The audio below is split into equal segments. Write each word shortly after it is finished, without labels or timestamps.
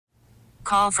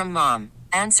Call from mom.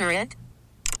 Answer it.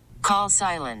 Call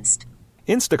silenced.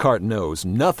 Instacart knows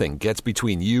nothing gets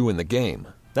between you and the game.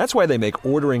 That's why they make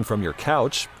ordering from your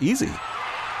couch easy.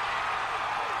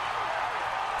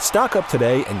 Stock up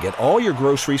today and get all your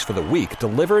groceries for the week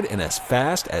delivered in as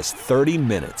fast as 30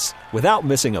 minutes without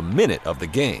missing a minute of the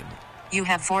game. You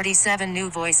have 47 new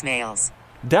voicemails.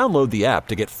 Download the app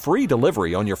to get free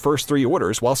delivery on your first 3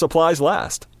 orders while supplies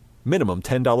last. Minimum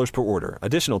 $10 per order.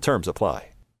 Additional terms apply.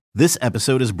 This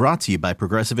episode is brought to you by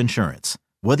Progressive Insurance.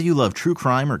 Whether you love true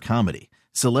crime or comedy,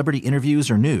 celebrity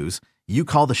interviews or news, you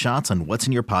call the shots on what's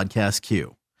in your podcast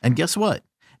queue. And guess what?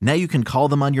 Now you can call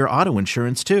them on your auto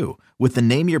insurance too with the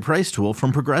Name Your Price tool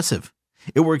from Progressive.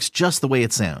 It works just the way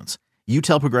it sounds. You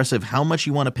tell Progressive how much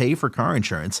you want to pay for car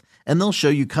insurance, and they'll show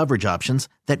you coverage options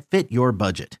that fit your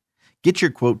budget. Get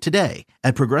your quote today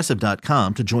at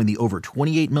Progressive.com to join the over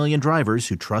 28 million drivers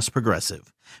who trust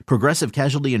Progressive. Progressive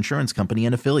Casualty Insurance Company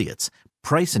and Affiliates.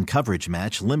 Price and coverage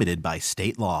match limited by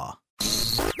state law.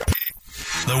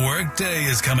 The workday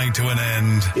is coming to an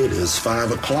end. It is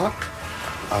 5 o'clock.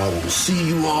 I will see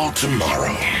you all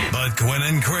tomorrow. But Gwynn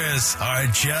and Chris are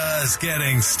just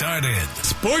getting started.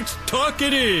 Sports talk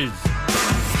it is.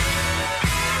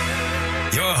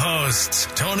 Your hosts,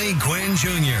 Tony Gwynn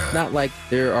Jr. Not like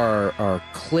there are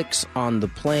clicks on the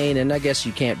plane, and I guess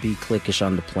you can't be clickish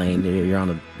on the plane. You're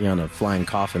on a flying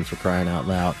coffin, for crying out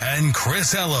loud. And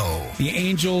Chris Ello. The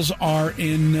Angels are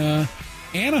in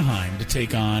Anaheim to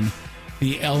take on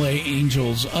the LA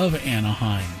Angels of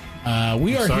Anaheim.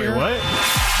 We are here. What?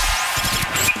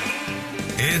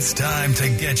 It's time to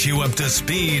get you up to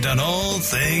speed on all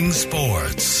things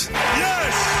sports.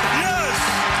 Yes! Yes!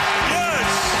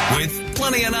 Yes! With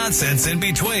plenty of nonsense in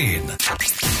between.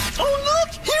 Oh,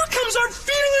 look! Here comes our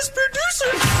fearless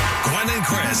producer! Gwynn and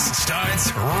Chris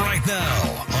starts right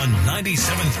now on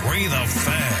 97.3 The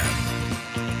Fan.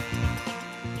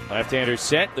 Left-hander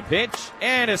set, the pitch,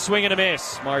 and a swing and a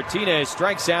miss. Martinez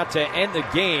strikes out to end the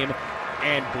game,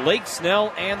 and Blake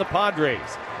Snell and the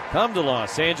Padres come to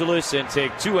Los Angeles and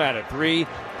take 2 out of 3.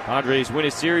 Padres win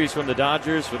a series from the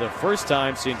Dodgers for the first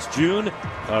time since June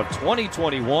of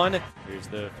 2021. Here's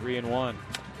the 3-1.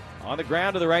 On the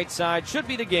ground to the right side, should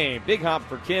be the game. Big hop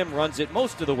for Kim, runs it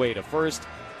most of the way to first.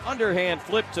 Underhand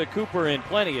flip to Cooper in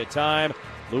plenty of time.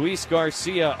 Luis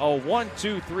Garcia, a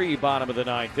 1-2-3 bottom of the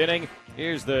 9th inning.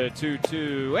 Here's the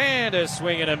 2-2 and a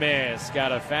swing and a miss.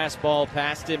 Got a fastball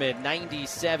past him at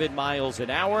 97 miles an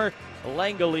hour.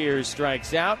 Langoliers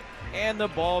strikes out, and the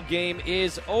ball game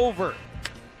is over.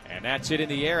 And that's it in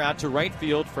the air out to right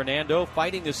field. Fernando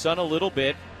fighting the sun a little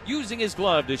bit, using his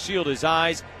glove to shield his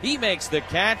eyes. He makes the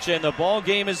catch, and the ball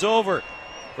game is over.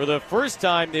 For the first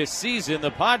time this season,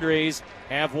 the Padres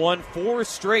have won 4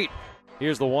 straight.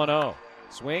 Here's the 1-0.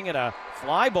 Swing and a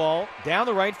fly ball down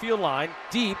the right field line,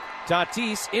 deep.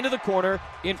 Tatis into the corner,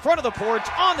 in front of the porch,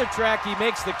 on the track. He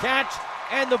makes the catch,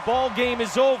 and the ball game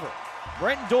is over.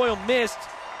 Brenton Doyle missed,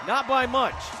 not by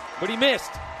much, but he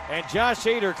missed. And Josh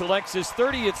Hader collects his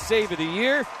 30th save of the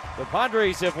year. The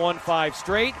Padres have won 5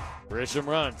 straight. Grisham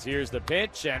runs. Here's the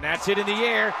pitch, and that's hit in the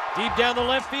air. Deep down the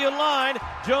left field line.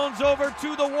 Jones over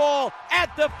to the wall,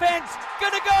 at the fence,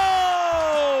 gonna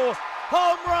go!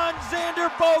 Home run, Xander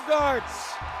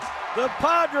Bogaerts. The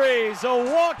Padres, a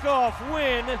walk-off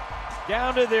win,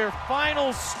 down to their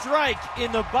final strike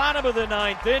in the bottom of the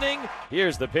 9th inning.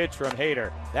 Here's the pitch from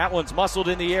Hader. That one's muscled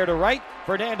in the air to right.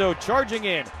 Fernando charging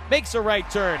in, makes a right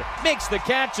turn, makes the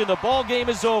catch, and the ball game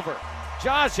is over.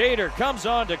 Josh Hader comes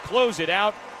on to close it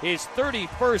out, his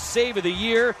 31st save of the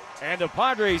year, and the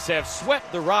Padres have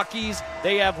swept the Rockies.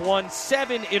 They have won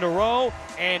 7 in a row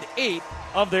and 8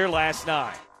 of their last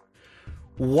 9.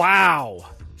 Wow.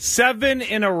 7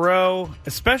 in a row,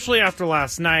 especially after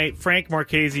last night. Frank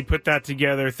Marchese put that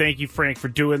together. Thank you, Frank, for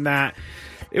doing that.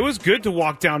 It was good to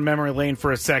walk down memory lane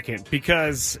for a second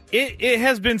because it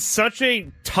has been such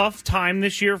a tough time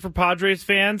this year for Padres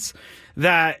fans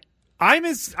that I'm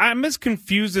as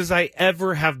confused as I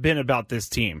ever have been about this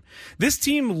team. This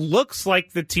team looks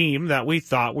like the team that we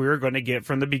thought we were going to get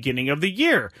from the beginning of the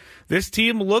year. This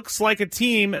team looks like a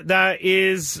team that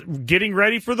is getting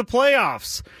ready for the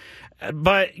playoffs.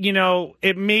 But, you know,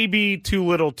 it may be too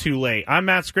little too late. I'm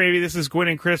Matt Skraby. This is Gwynn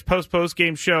and Chris,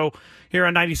 post-game show here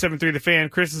on 97.3 The Fan.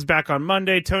 Chris is back on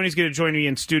Monday. Tony's going to join me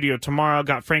in studio tomorrow.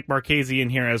 Got Frank Marchese in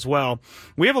here as well.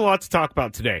 We have a lot to talk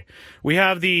about today. We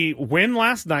have the win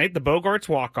last night, the Bogaerts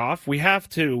walk-off. We have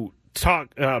to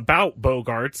talk about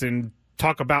Bogaerts and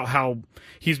talk about how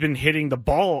he's been hitting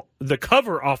the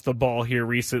cover off the ball here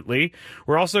recently.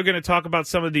 We're also going to talk about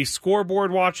some of the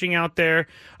scoreboard watching out there.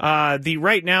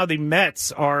 Right now, the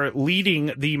Mets are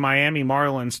leading the Miami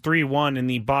Marlins 3-1 in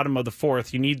the bottom of the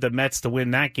fourth. You need the Mets to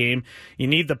win that game. You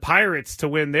need the Pirates to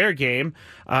win their game.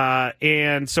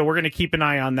 And so we're going to keep an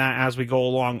eye on that as we go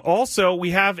along. Also,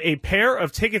 we have a pair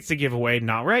of tickets to give away,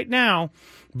 not right now,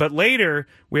 but later,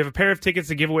 we have a pair of tickets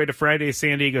to give away to Friday's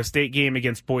San Diego State game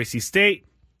against Boise State.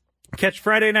 Catch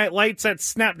Friday Night Lights at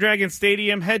Snapdragon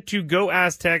Stadium. Head to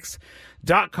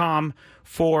goaztecs.com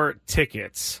for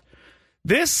tickets.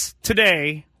 This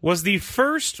today was the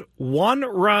first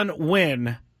one-run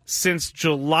win since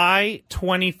July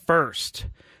 21st.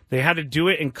 They had to do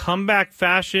it in comeback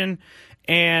fashion.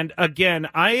 And again,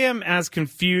 I am as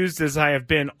confused as I have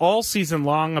been all season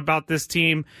long about this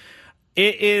team.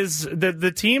 It is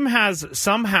the team has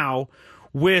somehow,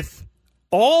 with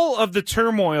all of the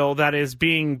turmoil that is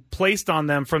being placed on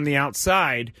them from the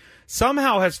outside,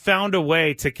 somehow has found a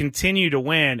way to continue to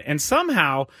win, and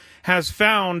somehow has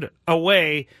found a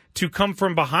way to come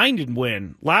from behind and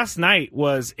win. Last night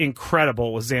was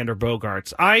incredible with Xander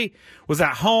Bogaerts. I was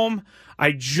at home.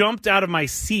 I jumped out of my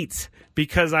seat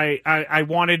because I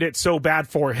wanted it so bad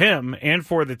for him and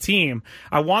for the team.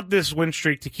 I want this win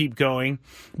streak to keep going.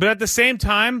 But at the same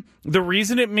time, the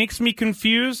reason it makes me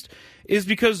confused is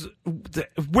because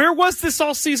where was this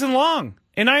all season long?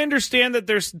 And I understand that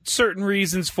there's certain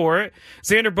reasons for it.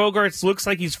 Xander Bogaerts looks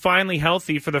like he's finally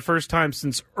healthy for the first time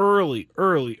since early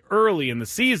in the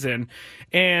season.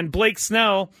 And Blake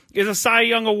Snell is a Cy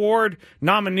Young Award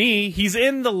nominee. He's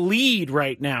in the lead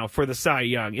right now for the Cy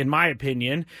Young, in my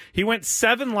opinion. He went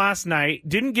 7 last night,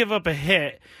 didn't give up a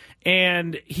hit,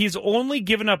 and he's only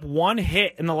given up 1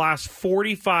 hit in the last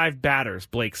 45 batters,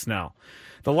 Blake Snell.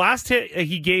 The last hit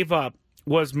he gave up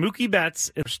was Mookie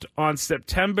Betts on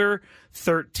September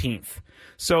 13th.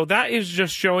 So that is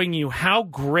just showing you how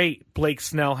great Blake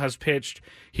Snell has pitched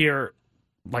here,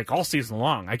 like all season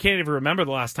long. I can't even remember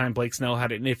the last time Blake Snell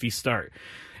had an iffy start.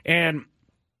 And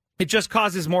it just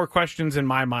causes more questions in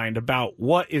my mind about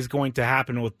what is going to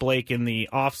happen with Blake in the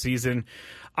offseason.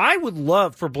 I would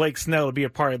love for Blake Snell to be a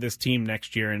part of this team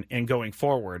next year and going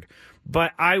forward.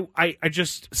 But I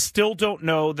just still don't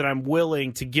know that I'm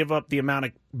willing to give up the amount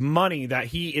of money that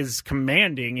he is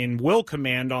commanding and will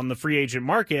command on the free agent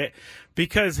market,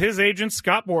 because his agent,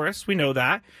 Scott Boras, we know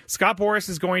that. Scott Boras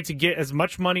is going to get as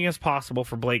much money as possible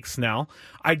for Blake Snell.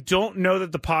 I don't know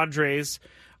that the Padres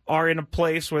are in a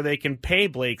place where they can pay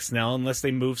Blake Snell unless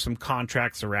they move some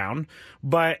contracts around.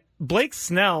 But Blake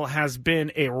Snell has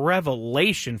been a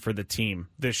revelation for the team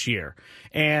this year.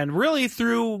 And really,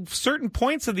 through certain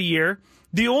points of the year,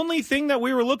 the only thing that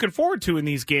we were looking forward to in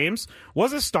these games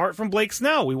was a start from Blake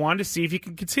Snell. We wanted to see if he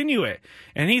can continue it.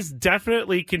 And he's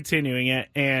definitely continuing it.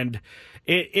 And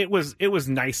it was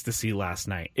nice to see last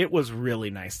night. It was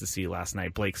really nice to see last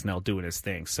night, Blake Snell doing his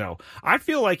thing. So I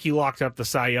feel like he locked up the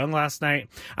Cy Young last night.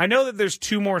 I know that there's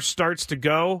 2 more starts to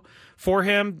go for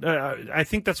him. I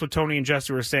think that's what Tony and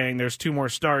Jesse were saying. There's 2 more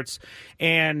starts.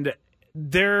 And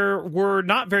there were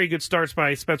not very good starts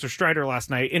by Spencer Strider last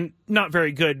night, and not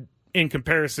very good in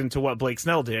comparison to what Blake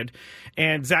Snell did.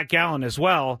 And Zach Gallen as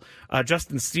well.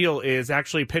 Justin Steele is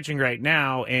actually pitching right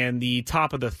now in the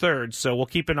top of the 3rd, so we'll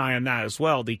keep an eye on that as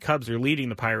well. The Cubs are leading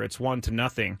the Pirates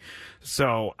 1-0.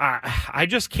 So I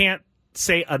just can't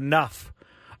say enough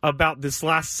about this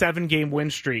last 7-game win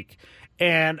streak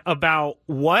and about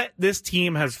what this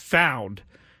team has found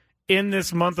in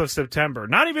this month of September.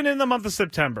 Not even in the month of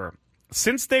September.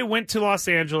 Since they went to Los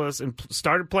Angeles and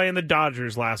started playing the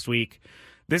Dodgers last week,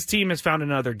 this team has found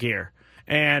another gear.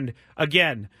 And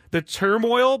again, the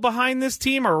turmoil behind this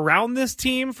team, or around this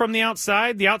team from the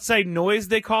outside noise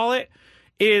they call it,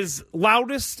 is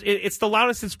loudest. It's the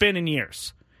loudest it's been in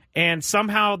years. And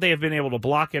somehow they have been able to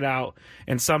block it out,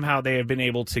 and somehow they have been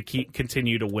able to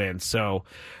continue to win. So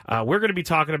we're going to be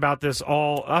talking about this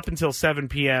all up until 7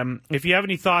 p.m. If you have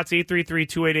any thoughts,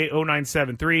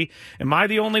 833-288-0973. Am I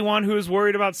the only one who is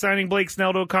worried about signing Blake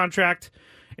Snell to a contract?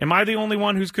 Am I the only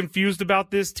one who's confused about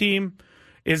this team?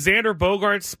 Is Xander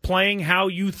Bogaerts playing how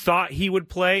you thought he would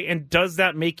play, and does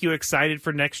that make you excited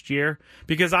for next year?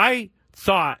 Because I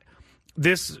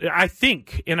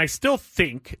think, and I still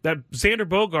think, that Xander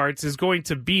Bogaerts is going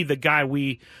to be the guy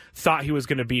we thought he was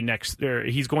going to be next.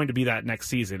 He's going to be that next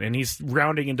season, and he's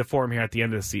rounding into form here at the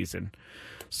end of the season.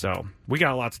 So we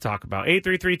got a lot to talk about.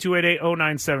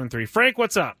 833-288-0973. Frank,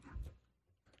 what's up?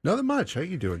 Nothing much. How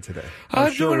you doing today?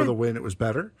 I'm sure with a win it was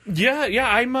better. Yeah.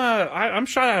 I'm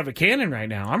shot out of a cannon right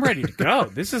now. I'm ready to go.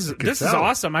 This is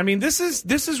awesome. I mean, this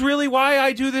is really why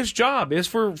I do this job, is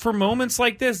for moments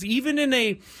like this. Even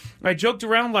I joked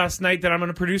around last night that I'm going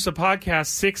to produce a podcast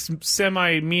 6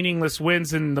 semi-meaningless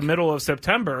wins in the middle of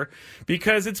September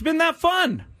because it's been that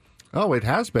fun. Oh, it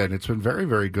has been. It's been very,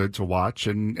 very good to watch.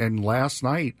 And last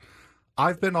night,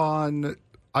 I've been on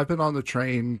the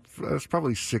train. It's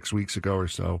probably 6 weeks ago or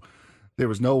so. There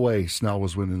was no way Snell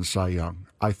was winning the Cy Young.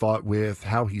 I thought with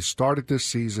how he started this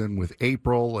season, with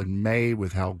April and May,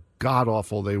 with how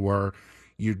god-awful they were,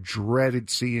 you dreaded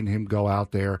seeing him go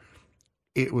out there.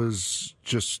 It was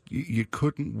just, you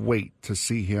couldn't wait to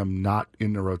see him not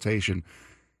in the rotation.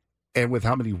 And with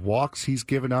how many walks he's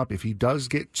given up, if he does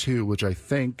get 2, which I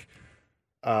think,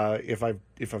 if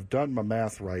I've done my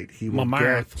math right, he'll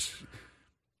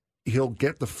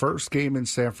get the first game in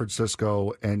San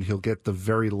Francisco, and he'll get the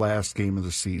very last game of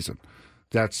the season.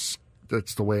 That's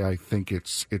the way I think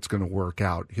it's going to work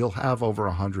out. He'll have over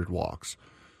 100 walks.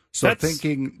 So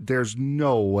thinking there's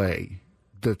no way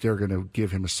that they're going to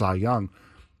give him a Cy Young,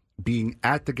 being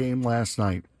at the game last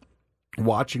night,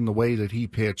 watching the way that he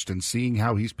pitched and seeing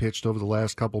how he's pitched over the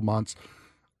last couple months,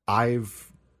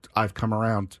 I've come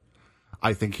around.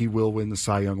 I think he will win the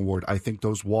Cy Young Award. I think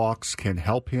those walks can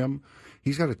help him.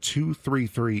 He's got a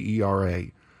 2.33 ERA,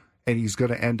 and he's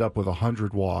going to end up with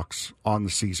 100 walks on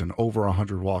the season, over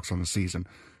 100 walks on the season.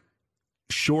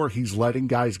 Sure, he's letting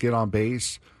guys get on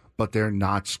base, but they're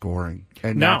not scoring,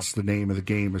 and that's the name of the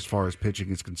game as far as pitching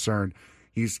is concerned.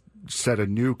 He's set a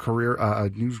new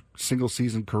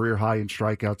single-season career high in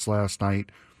strikeouts last night.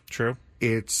 True.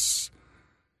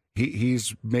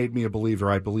 He's made me a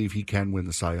believer. I believe he can win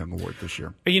the Cy Young Award this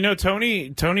year. You know,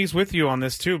 Tony's with you on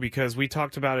this too, because we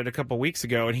talked about it a couple weeks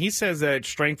ago, and he says that it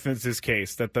strengthens his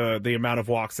case, that the amount of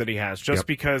walks that he has, just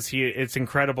because it's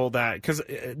incredible that, because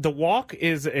the walk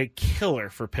is a killer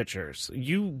for pitchers.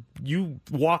 You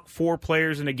walk 4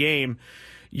 players in a game,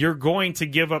 you're going to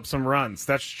give up some runs.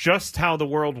 That's just how the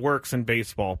world works in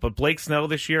baseball. But Blake Snell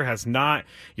this year has not.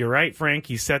 You're right, Frank.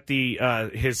 He set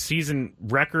his season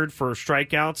record for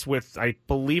strikeouts with, I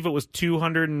believe it was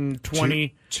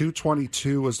 220.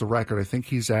 222 was the record. I think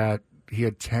he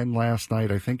had 10 last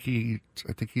night. I think he's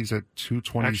at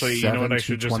 227. Actually, you know what? I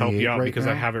should just help you out because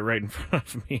I have it right in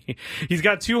front of me. He's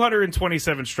got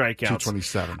 227 strikeouts.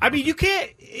 227. I mean, you can't.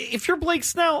 If you're Blake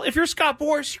Snell, if you're Scott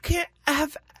Boras, you can't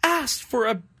have asked for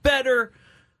a better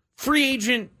free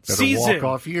agent season.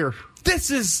 Walk-off year.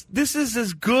 This is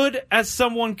as good as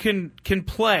someone can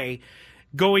play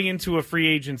going into a free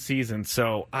agent season.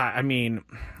 So I mean,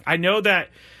 I know that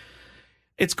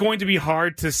it's going to be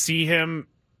hard to see him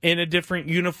in a different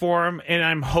uniform, and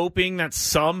I'm hoping that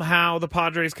somehow the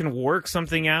Padres can work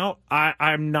something out.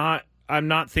 I'm not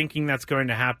thinking that's going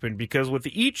to happen, because with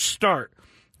each start,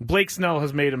 Blake Snell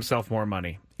has made himself more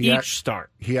money. Each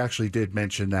start. He actually did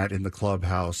mention that in the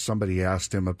clubhouse. Somebody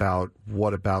asked him about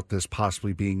what about this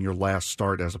possibly being your last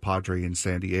start as a Padre in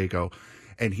San Diego.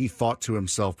 And he thought to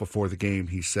himself before the game,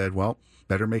 he said, well,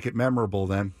 better make it memorable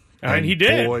then. And he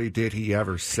did. Boy, did he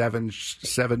ever. Seven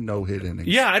no-hit innings.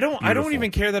 Yeah, I don't even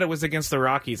care that it was against the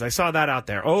Rockies. I saw that out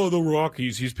there. Oh, the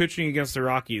Rockies. He's pitching against the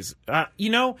Rockies. They're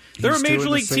a major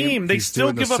league team. They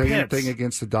still give up hits. He's doing the same thing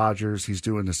against the Dodgers. He's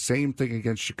doing the same thing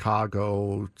against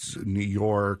Chicago, New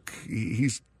York.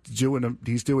 He's doing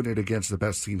it against the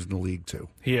best teams in the league, too.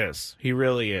 He is. He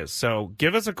really is. So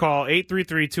give us a call,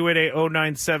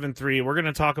 833-288-0973. We're going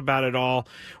to talk about it all.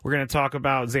 We're going to talk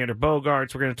about Xander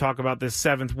Bogaerts. We're going to talk about this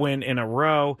 7th win in a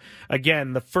row.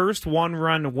 Again, the first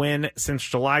one-run win since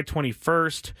July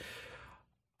 21st.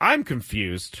 I'm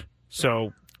confused.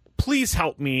 So please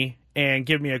help me and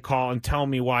give me a call and tell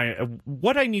me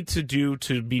what I need to do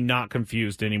to be not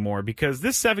confused anymore, because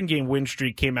this 7-game win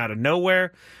streak came out of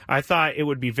nowhere. I thought it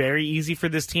would be very easy for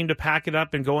this team to pack it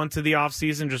up and go into the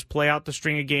offseason, just play out the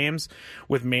string of games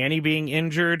with Manny being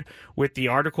injured, with the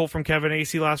article from Kevin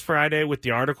Acee last Friday, with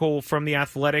the article from The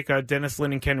Athletic, Dennis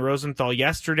Lin and Ken Rosenthal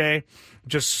yesterday.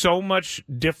 Just so much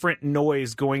different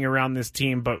noise going around this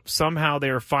team, but somehow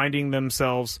they are finding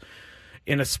themselves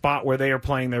in a spot where they are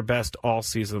playing their best all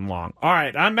season long. All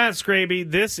right, I'm Matt Skraby.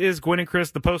 This is Gwynn and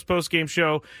Chris, the Post-Postgame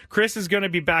show. Chris is going to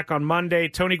be back on Monday.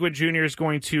 Tony Gwynn Jr. is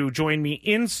going to join me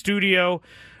in studio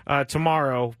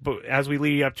tomorrow, but as we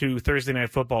lead up to Thursday Night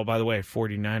Football. By the way,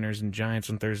 49ers and Giants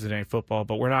on Thursday Night Football,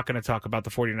 but we're not going to talk about the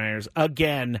 49ers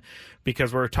again,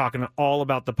 because we're talking all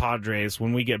about the Padres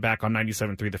when we get back on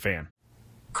 97.3 The Fan.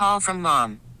 Call from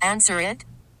mom. Answer it.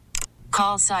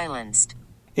 Call silenced.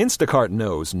 Instacart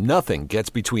knows nothing gets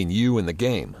between you and the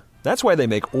game. That's why they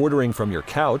make ordering from your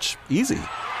couch easy.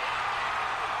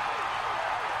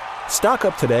 Stock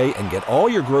up today and get all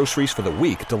your groceries for the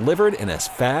week delivered in as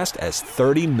fast as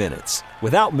 30 minutes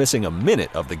without missing a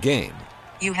minute of the game.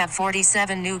 You have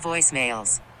 47 new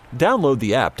voicemails. Download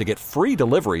the app to get free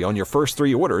delivery on your first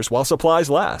 3 orders while supplies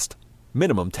last.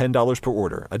 Minimum $10 per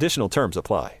order. Additional terms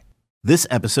apply. This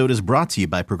episode is brought to you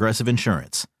by Progressive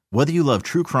Insurance. Whether you love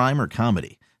true crime or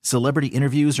comedy, celebrity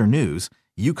interviews or news,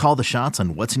 you call the shots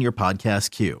on what's in your podcast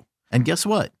queue. And guess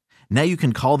what? Now you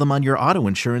can call them on your auto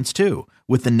insurance too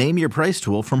with the Name Your Price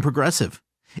tool from Progressive.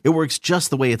 It works just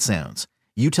the way it sounds.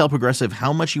 You tell Progressive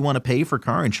how much you want to pay for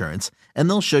car insurance, and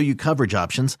they'll show you coverage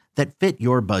options that fit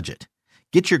your budget.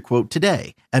 Get your quote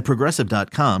today at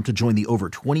Progressive.com to join the over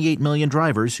 28 million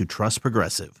drivers who trust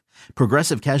Progressive.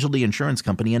 Progressive Casualty Insurance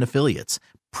Company and Affiliates.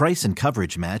 Price and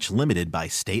coverage match limited by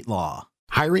state law.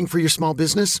 Hiring for your small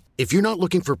business? If you're not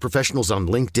looking for professionals on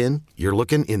LinkedIn, you're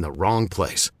looking in the wrong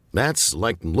place. That's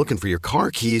like looking for your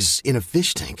car keys in a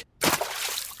fish tank.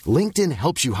 LinkedIn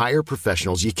helps you hire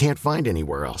professionals you can't find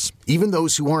anywhere else, even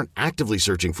those who aren't actively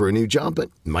searching for a new job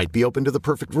but might be open to the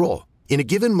perfect role. In a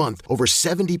given month, over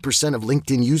 70% of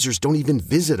LinkedIn users don't even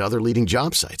visit other leading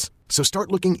job sites. So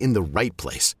start looking in the right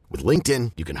place. With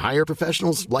LinkedIn, you can hire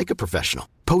professionals like a professional.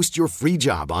 Post your free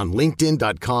job on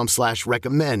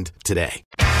linkedin.com/recommend today.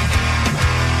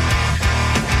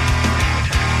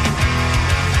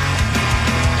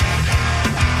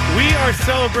 We are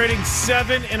celebrating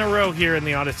 7 in a row here in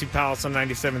the Odyssey Palace on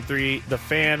 97.3 The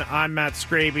Fan. I'm Matt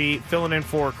Skraby, filling in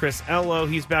for Chris Ello.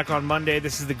 He's back on Monday.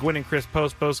 This is the Gwynn and Chris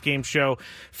Post-Postgame show.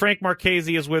 Frank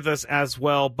Marchese is with us as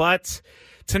well. But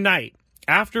tonight,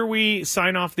 after we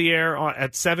sign off the air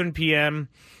at 7 p.m.,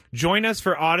 join us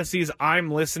for Odyssey's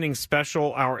I'm Listening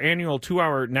special, our annual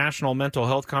 2-hour national mental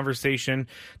health conversation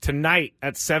tonight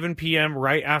at 7 p.m.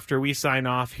 right after we sign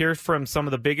off. Hear from some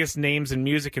of the biggest names in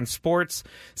music and sports,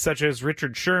 such as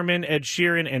Richard Sherman, Ed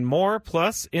Sheeran, and more,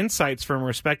 plus insights from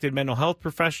respected mental health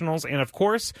professionals, and of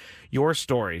course, your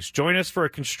stories. Join us for a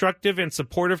constructive and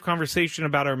supportive conversation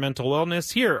about our mental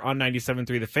wellness here on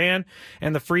 97.3 The Fan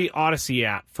and the free Odyssey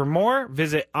app. For more,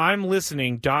 visit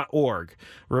imlistening.org.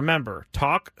 Remember,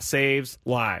 talk saves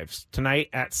lives tonight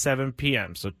at 7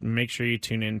 p.m. So make sure you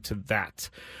tune in to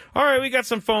that. All right, we got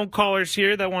some phone callers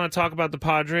here that want to talk about the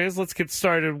Padres. Let's get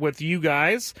started with you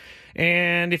guys.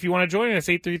 And if you want to join us,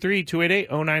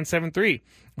 833-288-0973.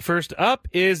 First up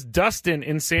is Dustin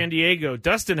in San Diego.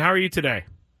 Dustin, how are you today?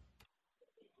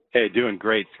 Hey, doing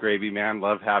great, Skraby, man.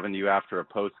 Love having you after a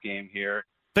post game here.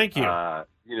 Thank you. As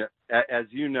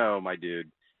you know, my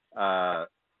dude,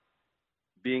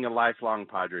 being a lifelong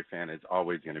Padre fan is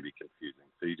always going to be confusing.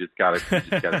 So you just gotta take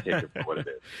it for what it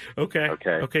is. Okay.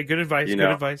 Good advice. Good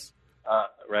advice.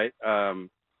 Right.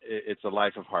 It's a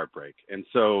life of heartbreak, and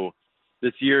so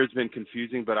this year has been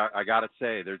confusing. But I gotta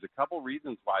say, there's a couple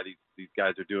reasons why these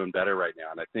guys are doing better right now,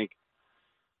 and I think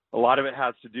a lot of it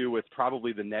has to do with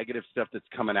probably the negative stuff that's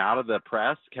coming out of the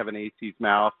press, Kevin Acey's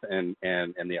mouth, and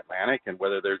the Atlantic, and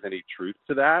whether there's any truth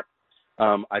to that.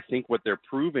 I think what they're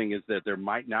proving is that there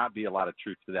might not be a lot of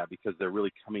truth to that because they're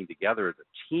really coming together as a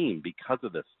team because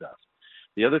of this stuff.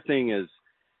 The other thing is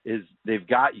they've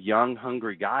got young,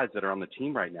 hungry guys that are on the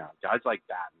team right now. Guys like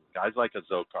Batten, guys like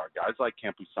Azokar, guys like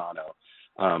Campusano,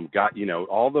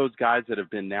 all those guys that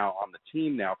have been now on the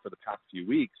team now for the past few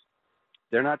weeks.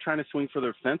 They're not trying to swing for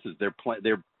their fences. They're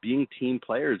being team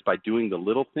players by doing the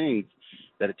little things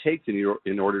that it takes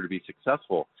in order to be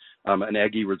successful. And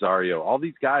Eggy Rosario, all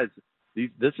these guys.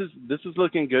 This is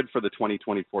looking good for the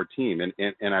 2024 team,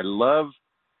 and I love,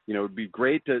 it would be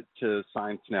great to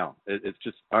sign Snell. It's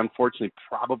just unfortunately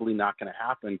probably not going to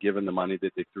happen given the money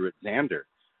that they threw at Xander.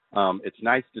 It's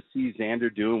nice to see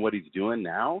Xander doing what he's doing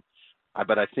now,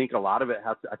 but I think a lot of it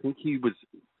has to. I think he was,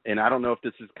 and I don't know if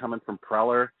this is coming from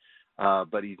Preller,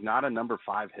 but he's not a number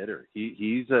 5 hitter.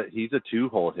 He's a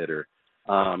 2-hole hitter,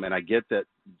 and I get that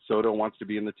Soto wants to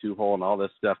be in the 2-hole and all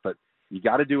this stuff, but you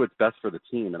got to do what's best for the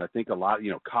team. And I think a lot,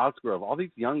 Cosgrove, all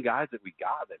these young guys that we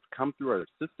got that come through our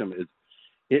system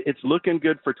it's looking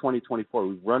good for 2024.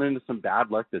 We've run into some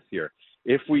bad luck this year.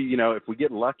 If we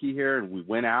get lucky here and we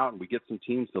win out and we get some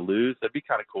teams to lose, that'd be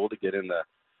kind of cool to get in the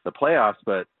playoffs,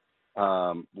 but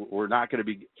we're not going to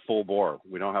be full bore.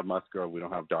 We don't have Musgrove. We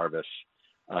don't have Darvish.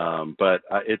 But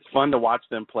it's fun to watch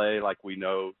them play like we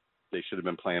know they should have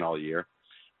been playing all year.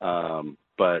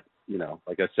 But,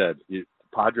 like I said,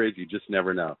 Padres, you just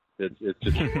never know. It's just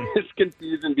it's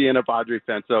confusing being a Padre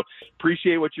fan. So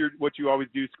appreciate what you always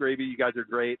do, Skraby. You guys are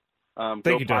great. Thank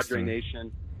go you, Padre Dustin.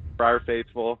 Nation, Friar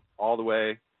Faithful, all the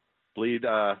way. Bleed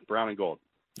brown and gold.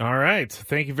 All right.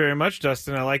 Thank you very much,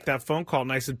 Dustin. I like that phone call.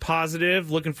 Nice and positive.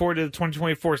 Looking forward to the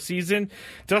 2024 season.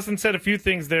 Dustin said a few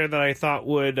things there that I thought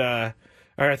would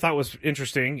or I thought was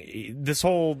interesting, this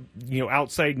whole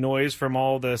outside noise from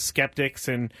all the skeptics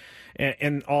and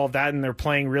all of that, and they're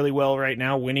playing really well right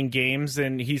now, winning games.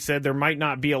 And he said there might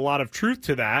not be a lot of truth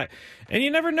to that, and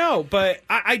you never know. But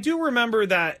I do remember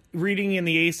that reading in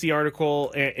the AC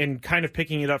article and kind of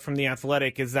picking it up from The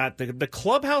Athletic is that the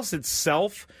clubhouse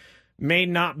itself may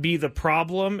not be the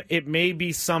problem. It may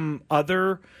be some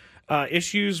other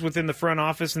issues within the front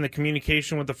office and the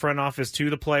communication with the front office to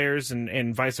the players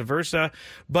and vice versa.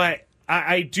 But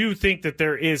I do think that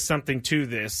there is something to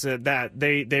this, that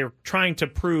they're trying to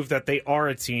prove that they are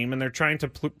a team, and they're trying to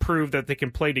prove that they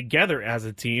can play together as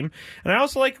a team. And I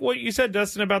also like what you said,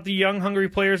 Dustin, about the young, hungry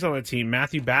players on the team.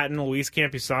 Matthew Batten, Luis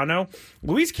Campusano.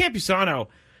 Luis Campusano,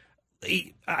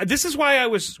 this is why I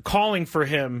was calling for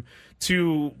him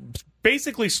to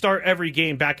basically start every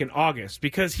game back in August,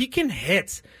 because he can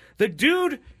hit. The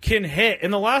dude can hit.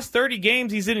 In the last 30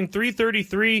 games, he's hitting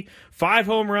 .333, 5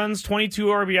 home runs, 22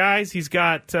 RBIs. He's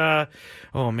got,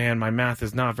 oh man, my math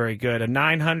is not very good, a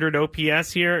 900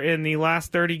 OPS here in the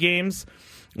last 30 games.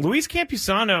 Luis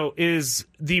Campusano is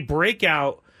the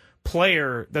breakout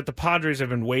player that the Padres have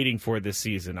been waiting for this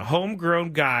season. A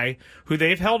homegrown guy who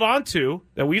they've held on to,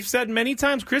 that we've said many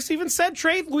times. Chris even said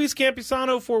trade Luis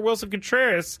Campusano for Wilson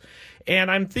Contreras. And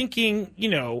I'm thinking,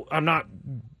 I'm not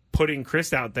putting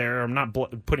Chris out there. I'm not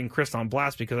putting Chris on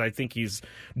blast because I think he's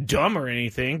dumb or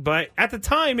anything. But at the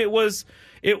time,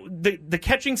 the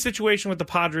catching situation with the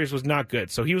Padres was not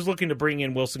good. So he was looking to bring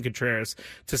in Wilson Contreras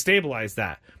to stabilize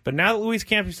that. But now that Luis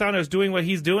Campusano is doing what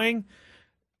he's doing,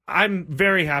 I'm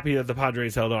very happy that the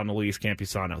Padres held on to Luis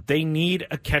Campusano. They need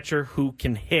a catcher who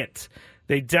can hit.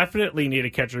 They definitely need a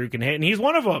catcher who can hit, and he's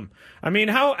one of them. I mean,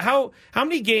 how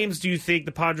many games do you think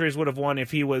the Padres would have won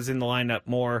if he was in the lineup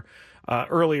more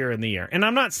earlier in the year? And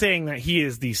I'm not saying that he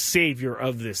is the savior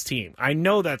of this team. I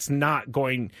know that's not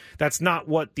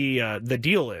what the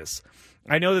deal is.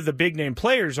 I know that the big-name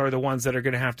players are the ones that are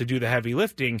going to have to do the heavy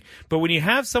lifting, but when you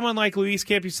have someone like Luis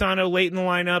Campusano late in the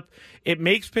lineup, it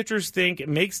makes pitchers think, it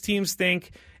makes teams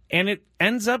think, and he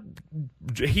ends up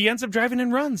driving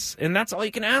in runs, and that's all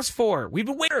you can ask for. We've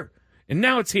been waiting, and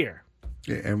now it's here.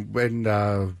 Yeah, and when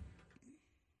I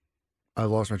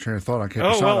lost my train of thought on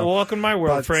Campusano. Oh, well, welcome to my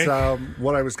world, Frank.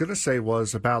 What I was going to say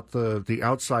was about the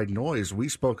outside noise. We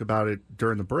spoke about it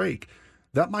during the break.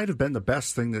 That might have been the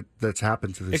best thing that's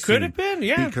happened to this team. It could have been,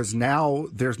 yeah. Because now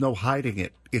there's no hiding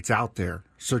it. It's out there.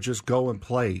 So just go and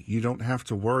play. You don't have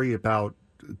to worry about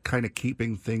kind of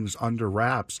keeping things under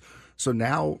wraps. So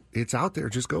now it's out there.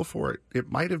 Just go for it.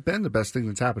 It might have been the best thing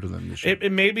that's happened to them this year.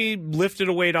 It maybe lifted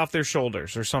a weight off their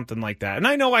shoulders or something like that. And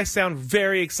I know I sound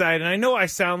very excited. And I know I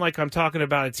sound like I'm talking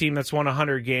about a team that's won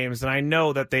 100 games. And I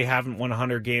know that they haven't won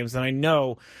 100 games. And I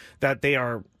know that they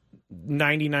are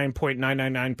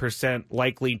 99.999%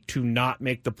 likely to not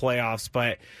make the playoffs,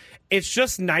 but it's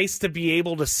just nice to be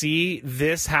able to see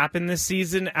this happen this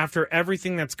season after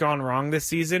everything that's gone wrong this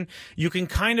season. You can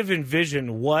kind of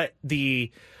envision what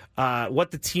the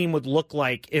team would look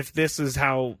like if this is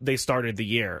how they started the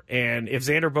year. And if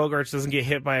Xander Bogaerts doesn't get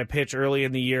hit by a pitch early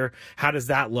in the year, how does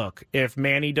that look? If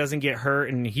Manny doesn't get hurt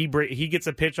and he gets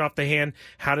a pitch off the hand,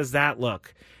 how does that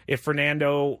look? If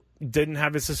Fernando didn't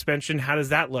have his suspension, how does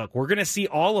that look? We're going to see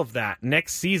all of that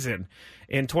next season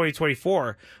in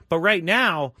 2024. But right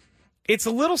now, it's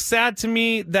a little sad to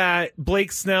me that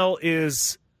Blake Snell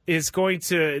is going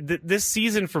to this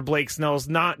season for Blake Snell is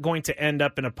not going to end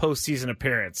up in a postseason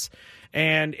appearance.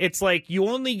 And it's like you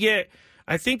only get,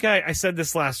 I think I said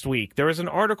this last week. There was an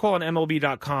article on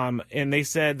MLB.com, and they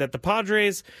said that the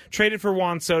Padres traded for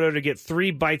Juan Soto to get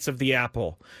 3 bites of the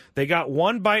apple. They got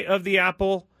 1 bite of the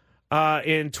apple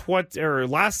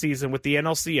last season with the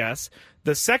NLCS.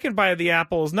 The second bite of the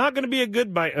apple is not going to be a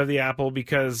good bite of the apple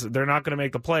because they're not going to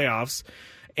make the playoffs.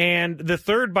 And the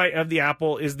third bite of the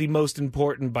apple is the most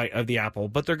important bite of the apple,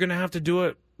 but they're going to have to do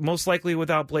it most likely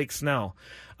without Blake Snell.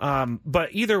 But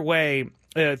either way,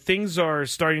 things are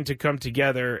starting to come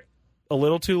together. A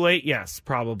little too late? Yes,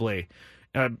 probably.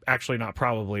 Actually, not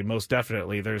probably, most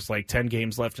definitely. There's like 10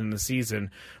 games left in the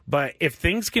season. But if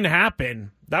things can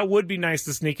happen, that would be nice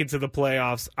to sneak into the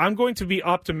playoffs. I'm going to be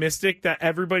optimistic that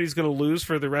everybody's going to lose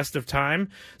for the rest of time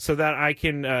so that I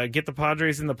can get the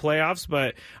Padres in the playoffs.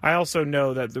 But I also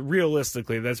know that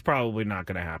realistically, that's probably not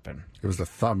going to happen. It was the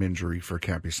thumb injury for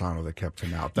Campusano that kept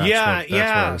him out. That's what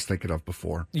I was thinking of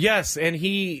before. Yes, and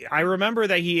I remember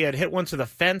that he had hit one to the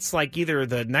fence like either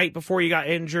the night before he got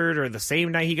injured or the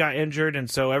same night he got injured, and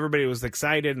so everybody was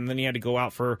excited, and then he had to go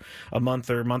out for a month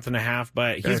or a month and a half,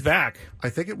 but he's back. I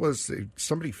think it was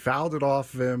somebody somebody fouled it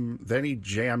off of him. Then he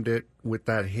jammed it with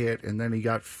that hit, and then he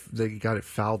got it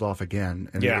fouled off again.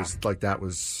 And it was like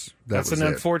that's an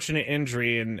unfortunate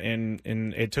injury, and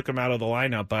it took him out of the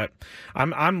lineup. But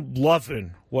I'm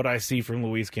loving what I see from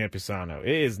Luis Campusano.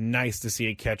 It is nice to see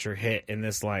a catcher hit in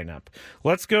this lineup.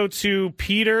 Let's go to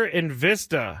Peter in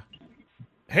Vista.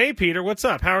 Hey, Peter, what's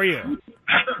up? How are you?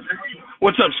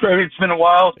 What's up, Skraby? It's been a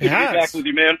while. Good to be Yes. back with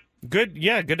you, man. Good,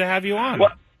 yeah, good to have you on.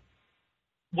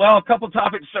 Well, a couple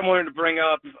topics I wanted to bring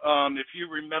up. If you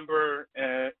remember,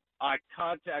 I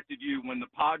contacted you when the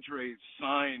Padres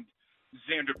signed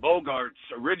Xander Bogaerts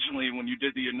originally when you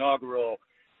did the inaugural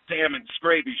Sam and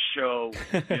Skraby show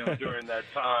during that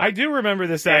time. I do remember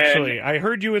this, actually. I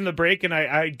heard you in the break, and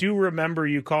I do remember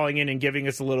you calling in and giving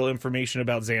us a little information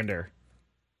about Xander.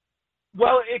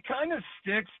 Well, it kind of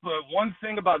sticks, but one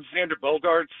thing about Xander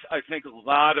Bogaerts, I think a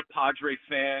lot of Padre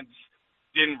fans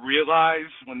didn't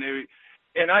realize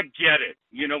and I get it.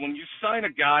 When you sign a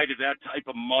guy to that type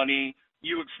of money,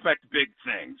 you expect big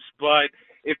things. But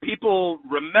if people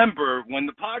remember, when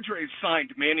the Padres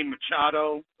signed Manny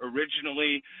Machado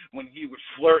originally, when he was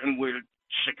flirting with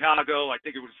Chicago, I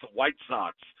think it was the White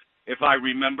Sox, if I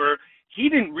remember, he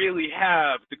didn't really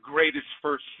have the greatest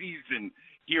first season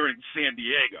here in San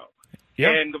Diego.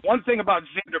 Yep. And the one thing about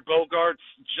Xander Bogaerts,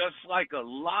 just like a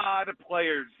lot of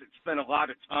players that spend a lot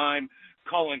of time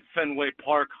calling Fenway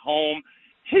Park home,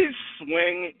 his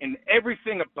swing and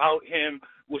everything about him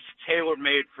was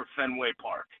tailor-made for Fenway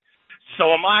Park.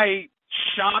 So am I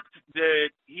shocked that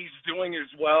he's doing as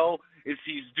well as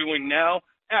he's doing now?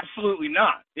 Absolutely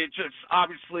not. It just,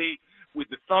 obviously, with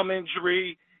the thumb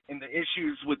injury and the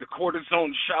issues with the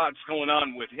cortisone shots going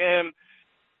on with him,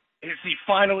 has he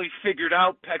finally figured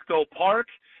out Petco Park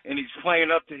and he's playing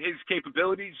up to his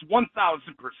capabilities? 1,000%.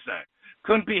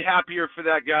 Couldn't be happier for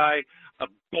that guy. A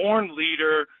born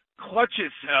leader, clutch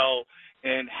as hell,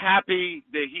 and happy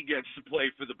that he gets to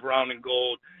play for the Brown and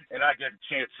Gold, and I get a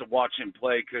chance to watch him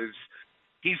play because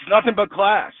he's nothing but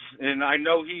class. And I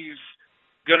know he's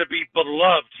going to be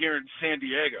beloved here in San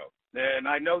Diego. And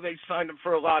I know they signed him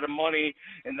for a lot of money,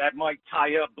 and that might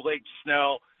tie up Blake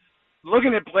Snell.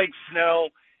 Looking at Blake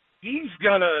Snell, he's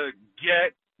going to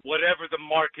get whatever the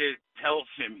market tells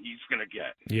him he's going to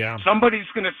get. Yeah. Somebody's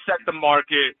going to set the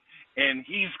market, and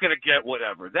he's going to get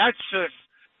whatever. That's just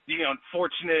the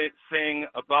unfortunate thing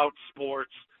about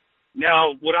sports.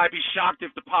 Now, would I be shocked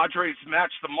if the Padres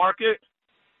match the market?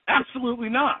 Absolutely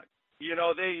not.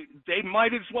 They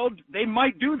might as well. They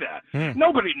might do that.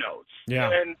 Nobody knows. Yeah.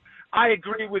 And I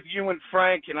agree with you and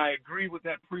Frank, and I agree with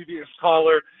that previous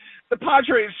caller. The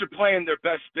Padres are playing their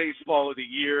best baseball of the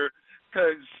year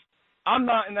because I'm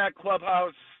not in that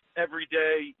clubhouse every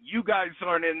day. You guys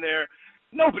aren't in there.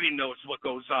 Nobody knows what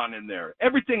goes on in there.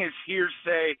 Everything is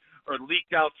hearsay or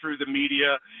leaked out through the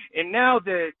media. And now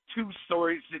the two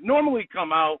stories that normally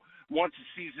come out once the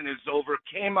season is over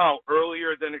came out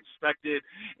earlier than expected,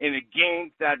 and it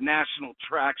gained that national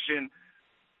traction.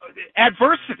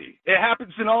 Adversity. It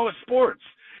happens in all the sports.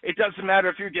 It doesn't matter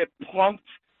if you get plunked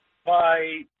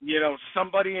by,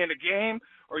 somebody in a game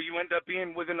or you end up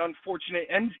being with an unfortunate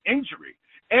injury.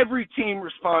 Every team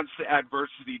responds to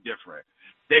adversity different.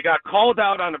 They got called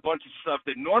out on a bunch of stuff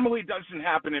that normally doesn't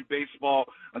happen in baseball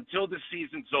until the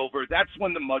season's over. That's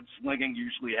when the mudslinging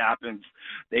usually happens.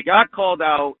 They got called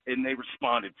out, and they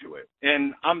responded to it.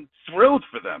 And I'm thrilled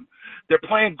for them. They're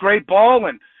playing great ball,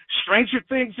 and stranger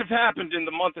things have happened in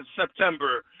the month of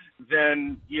September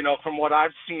than, from what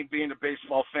I've seen being a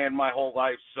baseball fan my whole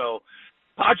life. So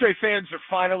Padre fans are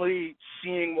finally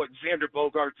seeing what Xander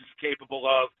Bogaerts is capable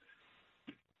of.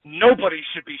 Nobody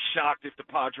should be shocked if the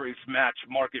Padres match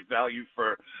market value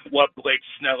for what Blake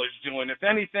Snell is doing. If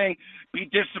anything, be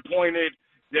disappointed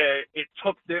that it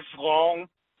took this long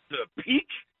to peak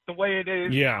the way it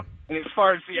is. Yeah. And as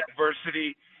far as the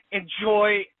adversity,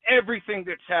 enjoy everything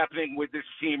that's happening with this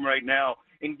team right now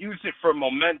and use it for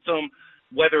momentum,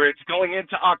 whether it's going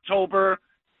into October,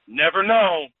 never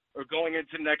know, or going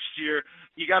into next year.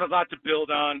 You got a lot to build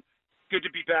on. Good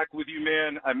to be back with you,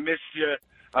 man. I missed you.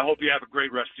 I hope you have a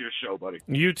great rest of your show, buddy.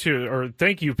 You too, or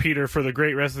thank you, Peter, for the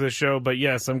great rest of the show. But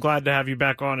yes, I'm glad to have you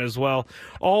back on as well.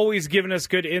 Always giving us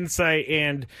good insight,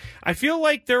 and I feel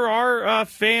like there are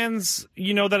fans,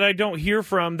 that I don't hear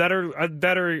from that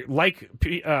are like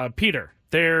Peter.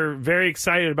 They're very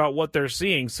excited about what they're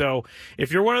seeing. So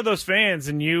if you're one of those fans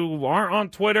and you aren't on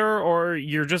Twitter or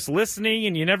you're just listening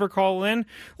and you never call in,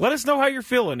 let us know how you're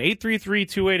feeling.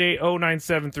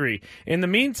 833-288-0973. In the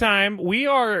meantime, we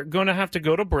are going to have to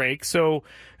go to break. So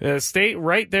stay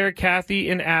right there, Kathy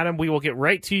and Adam. We will get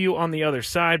right to you on the other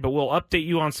side, but we'll update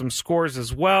you on some scores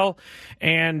as well.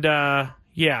 And,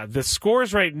 the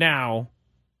scores right now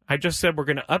I just said we're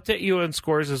going to update you on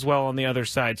scores as well on the other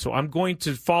side. So I'm going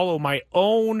to follow my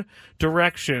own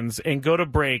directions and go to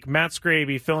break. Matt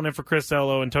Skraby filling in for Chris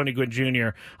Ello and Tony Gwynn Jr.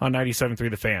 on 97.3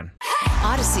 The Fan.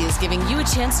 Odyssey is giving you a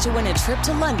chance to win a trip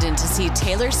to London to see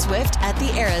Taylor Swift at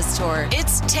the Eras Tour.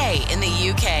 It's Tay in the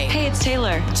UK. Hey, it's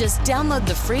Taylor. Just download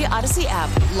the free Odyssey app,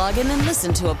 log in and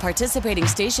listen to a participating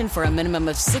station for a minimum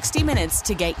of 60 minutes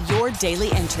to get your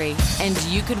daily entry. And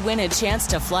you could win a chance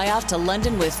to fly off to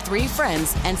London with 3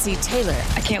 friends and see Taylor.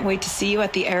 I can't wait to see you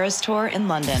at the Eras Tour in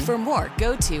London. For more,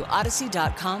 go to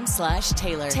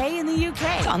odyssey.com/Taylor. Tay in the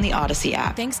UK. It's on the Odyssey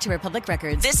app. Thanks to Republic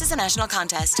Records. This is a national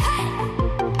contest.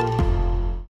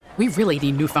 We really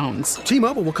need new phones.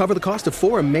 T-Mobile will cover the cost of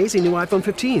 4 amazing new iPhone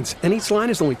 15s, and each line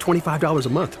is only $25 a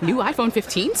month. New iPhone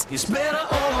 15s? It's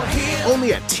better over here.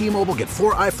 Only at T-Mobile, get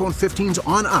 4 iPhone 15s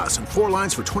on us and 4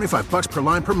 lines for $25 per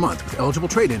line per month with eligible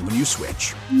trade-in when you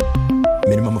switch.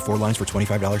 Minimum of 4 lines for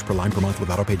 $25 per line per month with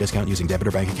autopay discount using debit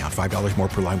or bank account. $5 more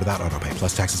per line without autopay,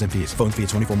 plus taxes and fees. Phone fee at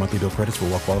 24 monthly bill credits for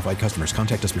well-qualified customers.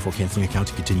 Contact us before canceling account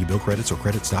to continue bill credits or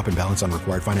credit stop and balance on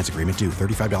required finance agreement due.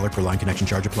 $35 per line connection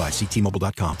charge applies. See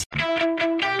T-Mobile.com.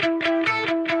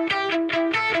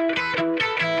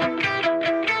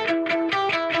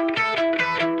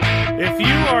 If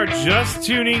you are just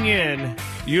tuning in,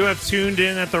 you have tuned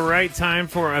in at the right time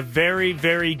for a very,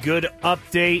 very good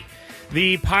update.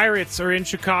 The Pirates are in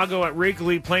Chicago at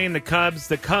Wrigley playing the Cubs.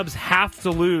 The Cubs have to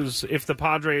lose if the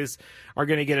Padres are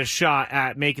going to get a shot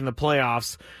at making the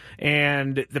playoffs.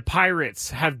 And the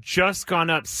Pirates have just gone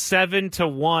up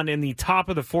 7-1 in the top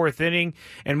of the 4th inning.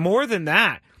 And more than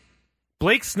that,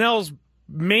 Blake Snell's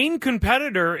main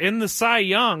competitor in the Cy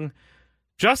Young,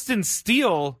 Justin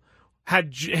Steele,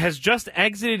 has just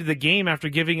exited the game after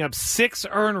giving up 6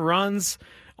 earned runs,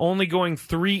 only going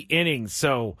 3 innings.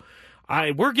 So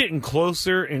we're getting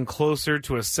closer and closer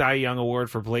to a Cy Young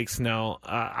award for Blake Snell.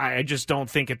 I just don't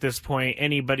think at this point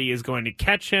anybody is going to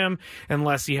catch him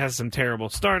unless he has some terrible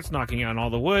starts, knocking on all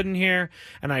the wood in here,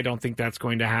 and I don't think that's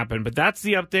going to happen. But that's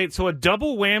the update. So a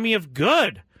double whammy of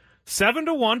good.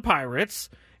 7-1 Pirates.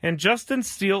 And Justin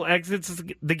Steele exits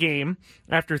the game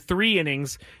after 3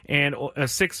 innings and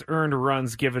 6 earned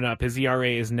runs given up. His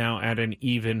ERA is now at an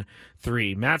even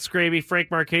 3. Matt Skraby, Frank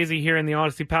Marchese here in the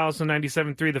Odyssey Palace on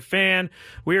 97.3 The Fan.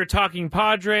 We are talking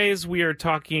Padres. We are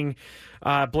talking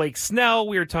Blake Snell.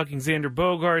 We are talking Xander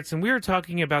Bogaerts. And we are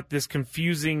talking about this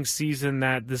confusing season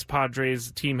that this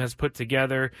Padres team has put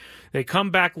together. They come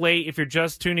back late if you're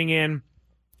just tuning in.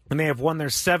 And they have won their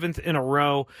 7th in a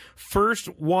row. First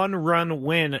 1-run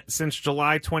win since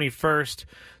July 21st.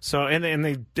 So, and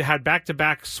they had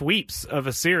back-to-back sweeps of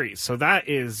a series. So that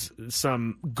is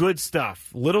some good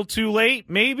stuff. Little too late,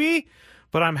 maybe,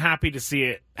 but I'm happy to see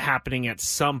it happening at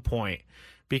some point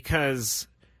because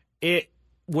it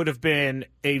would have been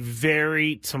a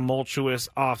very tumultuous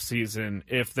offseason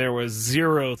if there was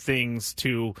 0 things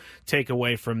to take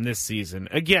away from this season.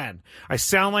 Again, I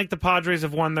sound like the Padres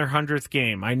have won their 100th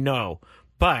game. I know.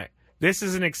 But this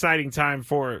is an exciting time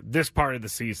for this part of the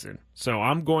season. So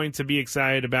I'm going to be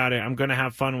excited about it. I'm going to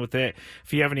have fun with it.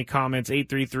 If you have any comments,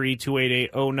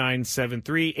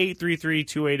 833-288-0973,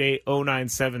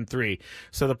 833-288-0973.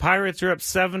 So the Pirates are up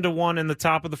 7-1 in the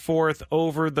top of the 4th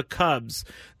over the Cubs.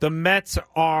 The Mets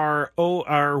are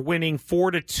winning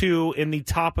 4-2 in the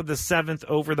top of the 7th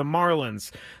over the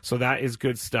Marlins. So that is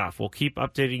good stuff. We'll keep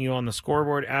updating you on the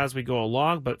scoreboard as we go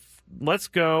along, but let's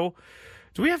go.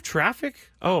 Do we have traffic?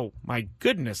 Oh, my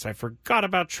goodness, I forgot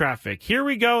about traffic. Here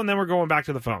we go, and then we're going back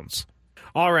to the phones.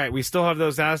 All right, we still have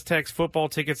those Aztecs football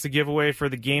tickets to give away for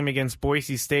the game against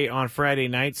Boise State on Friday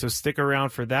night, so stick around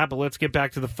for that. But let's get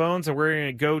back to the phones, and we're going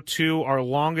to go to our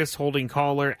longest holding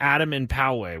caller, Adam in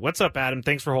Poway. What's up, Adam?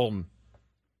 Thanks for holding.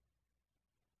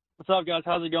 What's up, guys?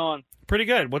 How's it going? Pretty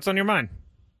good. What's on your mind?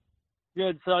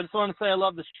 Good. So I just want to say I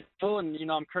love the show, and,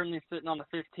 I'm currently sitting on the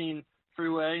 15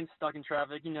 freeway and stuck in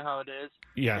traffic. You know how it is.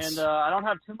 Yes. And I don't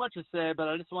have too much to say, but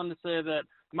I just wanted to say that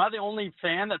am I the only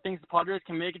fan that thinks the Padres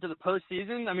can make it to the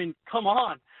postseason? I mean, come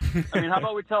on. How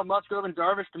about we tell Musgrove and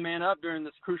Darvish to man up during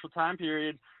this crucial time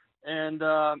period? And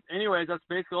anyways, that's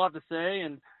basically all I have to say.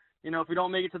 And, if we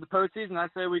don't make it to the postseason, I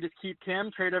say we just keep Kim,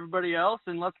 trade everybody else,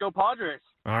 and let's go Padres.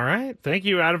 All right. Thank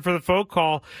you, Adam, for the phone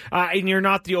call. And you're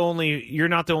not the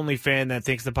only fan that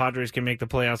thinks the Padres can make the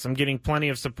playoffs. I'm getting plenty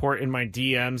of support in my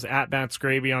DMs at Matt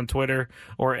Skraby on Twitter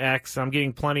or X. I'm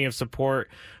getting plenty of support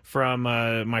from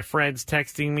my friends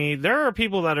texting me. There are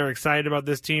people that are excited about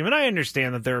this team, and I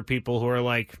understand that there are people who are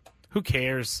like, who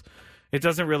cares? It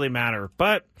doesn't really matter.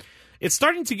 But it's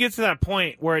starting to get to that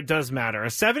point where it does matter. A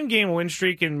 7-game win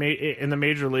streak in the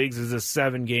major leagues is a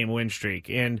 7-game win streak,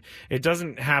 and it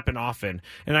doesn't happen often.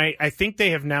 And I think they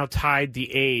have now tied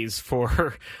the A's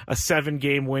for a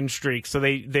 7-game win streak, so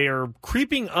they are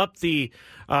creeping up the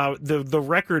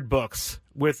record books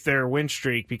with their win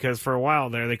streak, because for a while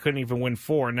there they couldn't even win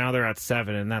 4. Now they're at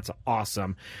 7, and that's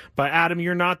awesome. But Adam,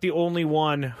 you're not the only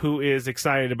one who is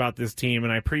excited about this team,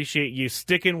 and I appreciate you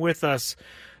sticking with us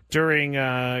during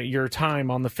your time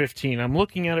on the 15. I'm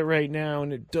looking at it right now,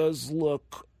 and it does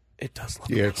look.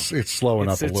 Yeah, it's slowing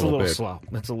up a little bit. Slow.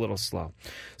 It's a little slow.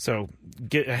 So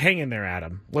hang in there,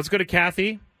 Adam. Let's go to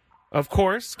Kathy. Of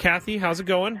course, Kathy, how's it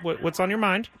going? What's on your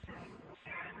mind?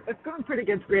 It's going pretty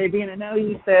good, Skraby, and I know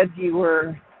you said you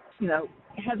were,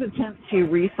 hesitant to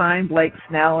re-sign Blake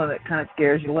Snell, and it kind of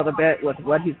scares you a little bit with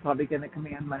what he's probably going to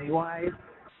command money-wise.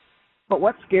 But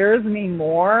what scares me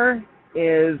more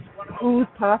is who's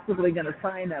possibly going to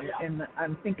sign him, and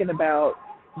I'm thinking about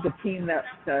the team that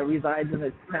resides in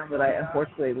this town that I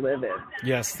unfortunately live in.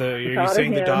 Yes, you're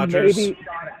saying the Dodgers? They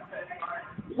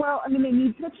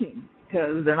need pitching,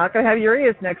 because they're not going to have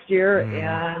Urias next year,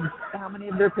 and how many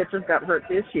of their pitchers got hurt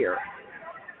this year?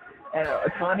 And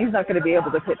Ohtani's not going to be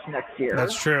able to pitch next year.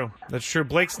 That's true.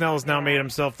 Blake Snell has now made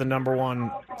himself the number 1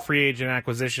 free agent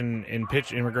acquisition in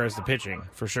regards to pitching,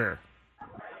 for sure.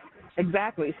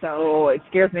 Exactly. So it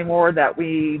scares me more that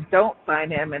we don't sign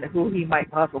him and who he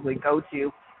might possibly go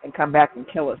to and come back and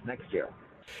kill us next year.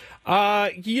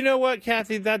 You know what,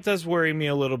 Kathy? That does worry me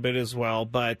a little bit as well,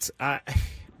 but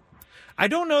I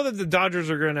don't know that the Dodgers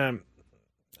are going to...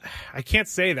 I can't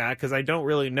say that because I don't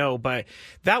really know, but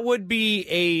that would be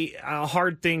a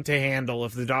hard thing to handle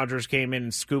if the Dodgers came in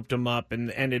and scooped him up and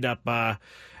ended up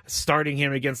starting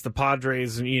him against the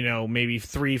Padres, maybe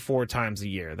 3-4 times a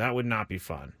year. That would not be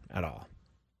fun at all.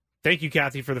 Thank you,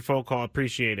 Kathy, for the phone call.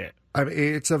 Appreciate it. I mean,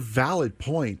 it's a valid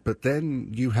point, but then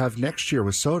you have next year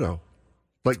with Soto.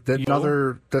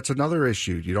 That's another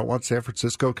issue. You don't want San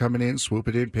Francisco coming in,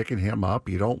 swooping in, picking him up.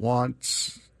 You don't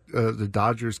want the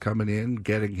Dodgers coming in,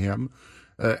 getting him.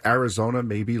 Arizona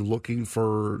maybe looking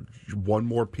for one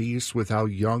more piece with how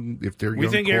young, if their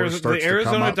young core starts to come up. The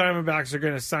Arizona Diamondbacks are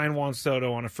going to sign Juan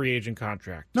Soto on a free agent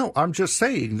contract. No, I'm just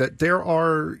saying that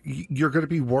you're going to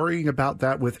be worrying about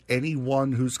that with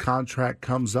anyone whose contract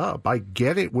comes up. I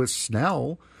get it with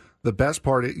Snell. The best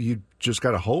part, you just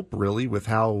got to hope, really, with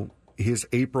how his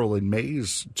April and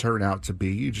May's turn out to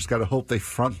be. You just got to hope they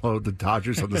front load the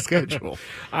Dodgers on the schedule.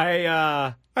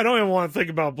 I don't even want to think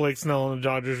about Blake Snell and the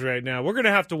Dodgers right now. We're going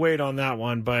to have to wait on that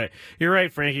one, but you're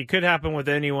right, Frank. It could happen with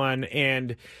anyone,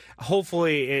 and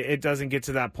hopefully it doesn't get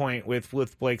to that point with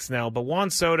Blake Snell. But Juan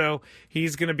Soto,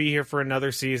 he's going to be here for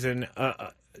another season.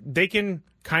 They can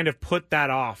kind of put that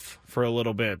off for a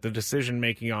little bit, the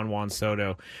decision-making on Juan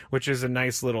Soto, which is a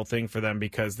nice little thing for them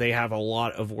because they have a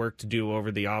lot of work to do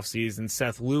over the offseason.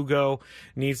 Seth Lugo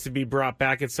needs to be brought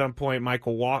back at some point.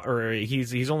 Michael Walker,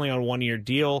 he's only on a 1-year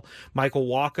deal. Michael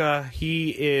Walker,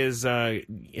 he has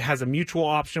a mutual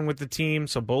option with the team,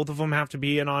 so both of them have to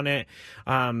be in on it.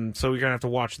 So we're going to have to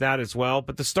watch that as well.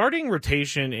 But the starting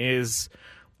rotation is...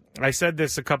 I said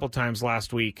this a couple times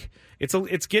last week.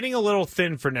 It's getting a little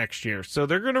thin for next year, so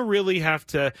they're going to really have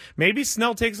to. Maybe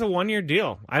Snell takes a 1-year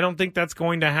deal. I don't think that's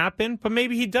going to happen, but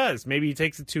maybe he does. Maybe he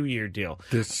takes a 2-year deal.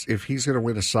 If he's going to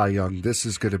win a Cy Young, this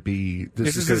is going to be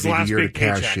his the last year to big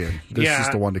cash paycheck. in. This is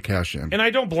the one to cash in. And I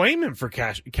don't blame him for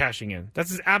cashing in.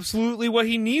 That's absolutely what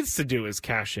he needs to do is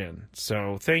cash in.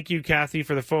 So thank you, Kathy,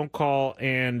 for the phone call,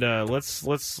 and let's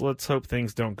hope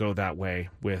things don't go that way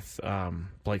with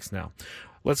Blake Snell.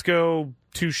 Let's go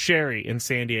to Sherry in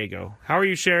San Diego. How are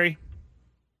you, Sherry?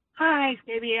 Hi,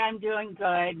 Skraby. I'm doing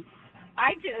good.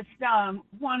 I just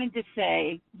wanted to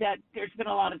say that there's been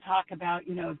a lot of talk about,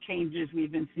 changes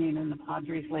we've been seeing in the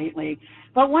Padres lately.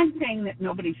 But one thing that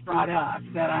nobody's brought up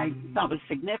that I thought was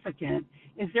significant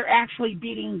is they're actually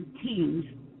beating teams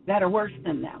that are worse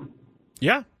than them.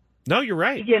 Yeah. No, you're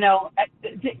right.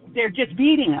 They're just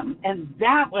beating them. And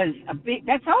that's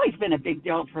always been a big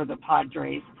deal for the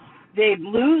Padres. They'd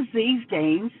lose these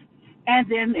games, and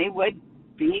then they would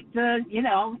beat the,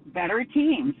 better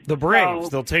teams. The Braves. So,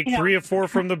 they'll take 3 or 4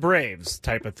 from the Braves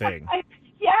type of thing.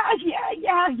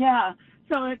 Yeah.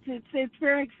 So it's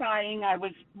very exciting. I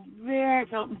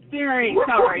felt very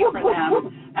sorry for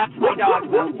them. That's my dog,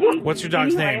 Moki. What's your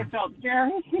dog's name? I felt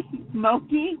very...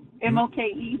 Moki,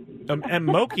 M-O-K-E. And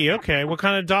Moki, okay. What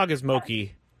kind of dog is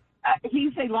Moki?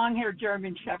 He's a long-haired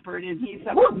German Shepherd, and he's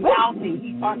a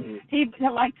mouthy. He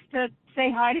likes to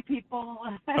say hi to people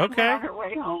on their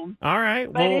way home. All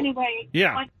right. But anyway,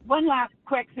 one last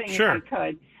quick thing, sure. if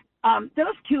I could.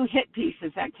 Those 2 hit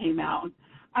pieces that came out,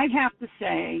 I'd have to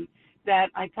say that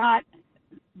I thought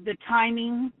the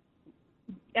timing,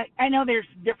 I know there's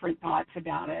different thoughts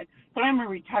about it, but I'm a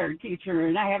retired teacher,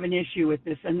 and I have an issue with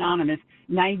this anonymous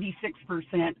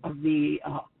 96% of the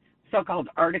so-called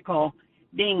article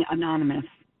being anonymous.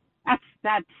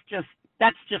 That's just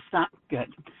not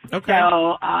good. Okay.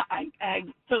 So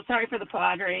I'm so sorry for the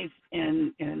Padres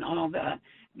and all the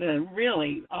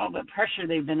pressure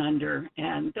they've been under,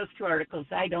 and those two articles.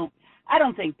 I don't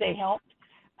think they helped.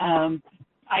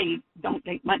 I don't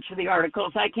think much of the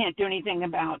articles. I can't do anything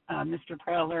about Mr.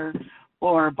 Preller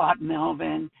or Bob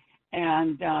Melvin,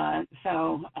 and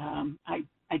so I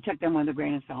took them with a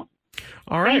grain of salt.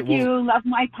 All right. Thank you. Love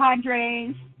my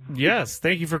Padres. Yes,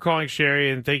 thank you for calling,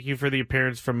 Sherry, and thank you for the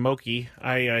appearance from Moki.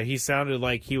 He sounded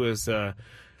like he was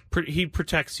he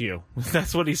protects you.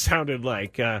 That's what he sounded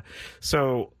like.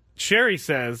 So Sherry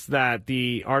says that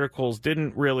the articles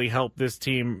didn't really help this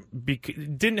team,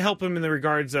 didn't help him in the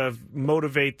regards of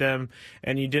motivate them,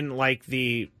 and you didn't like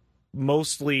the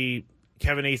mostly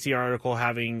Kevin Acee article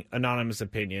having anonymous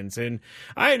opinions. And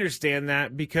I understand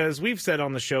that because we've said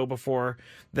on the show before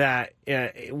that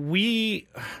when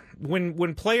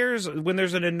there's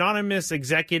an anonymous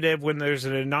executive, when there's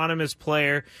an anonymous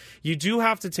player, you do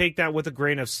have to take that with a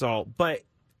grain of salt. But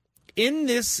in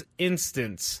this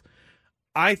instance,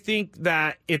 I think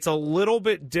that it's a little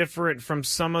bit different from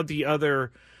some of the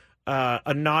other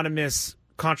anonymous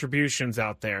contributions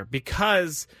out there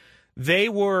because they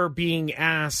were being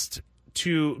asked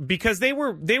because they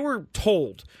were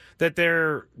told that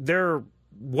their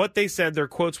what they said, their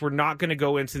quotes were not going to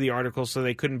go into the article, so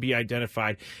they couldn't be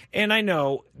identified. And I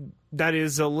know that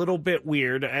is a little bit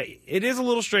weird. It is a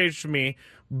little strange to me,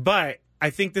 but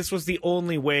I think this was the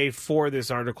only way for this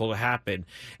article to happen.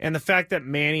 And the fact that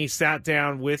Manny sat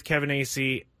down with Kevin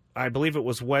Acee, I believe it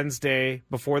was Wednesday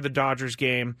before the Dodgers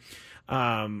game,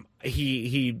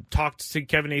 he talked to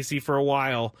Kevin Acee for a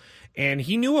while, and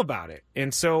he knew about it.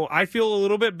 And so I feel a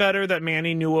little bit better that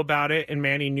Manny knew about it, and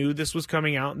Manny knew this was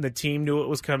coming out, and the team knew it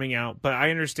was coming out. But I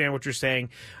understand what you're saying.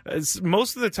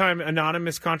 Most of the time,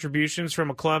 anonymous contributions from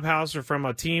a clubhouse or from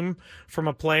a team, from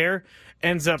a player,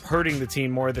 ends up hurting the team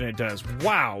more than it does.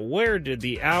 Wow, where did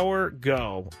the hour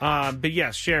go? But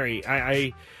yes, Sherry,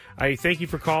 I thank you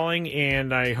for calling,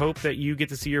 and I hope that you get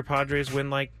to see your Padres win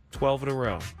like 12 in a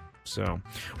row. So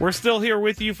we're still here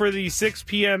with you for the 6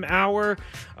 p.m. hour.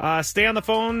 Stay on the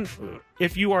phone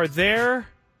if you are there.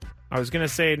 I was going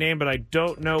to say a name, but I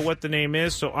don't know what the name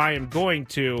is, so I am going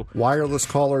to. Wireless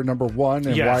caller number 1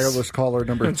 and wireless caller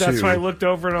number 2. That's why I looked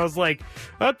over and I was like,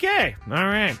 okay, all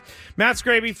right. Matt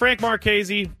Skraby, Frank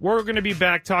Marchese. We're going to be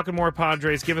back talking more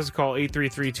Padres. Give us a call,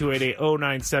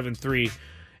 833-288-0973.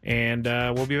 And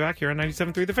we'll be back here on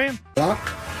 97.3 The Fan.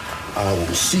 I will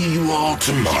see you all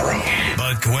tomorrow.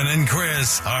 But Gwynn and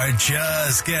Chris are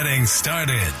just getting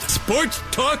started. Sports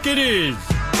talk it is.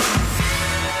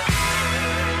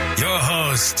 Your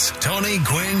hosts, Tony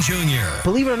Gwynn Jr.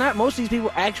 Believe it or not, most of these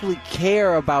people actually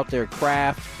care about their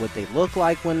craft, what they look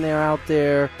like when they're out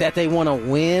there, that they want to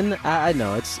win. I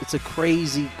know, it's a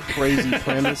crazy, crazy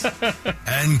premise.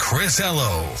 And Chris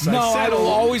Ello. No, I will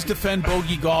always defend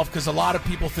bogey golf because a lot of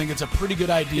people think it's a pretty good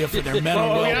idea for their mental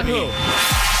well-being.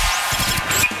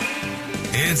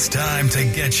 It's time to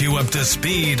get you up to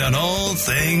speed on all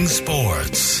things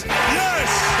sports. Yes!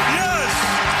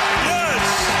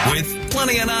 With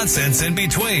plenty of nonsense in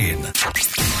between.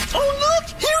 Oh, look!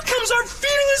 Here comes our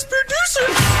fearless producer!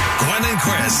 Gwynn and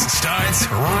Chris starts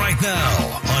right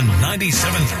now on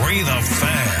 97.3 The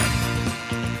Fan.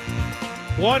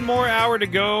 One more hour to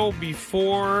go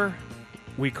before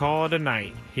we call it a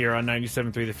night here on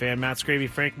 97.3 The Fan. Matt Skraby,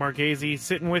 Frank Marchese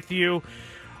sitting with you.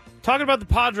 Talking about the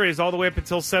Padres all the way up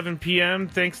until 7 p.m.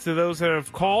 Thanks to those that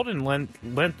have called and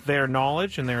lent their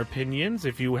knowledge and their opinions.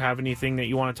 If you have anything that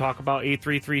you want to talk about,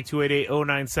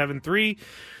 833-288-0973.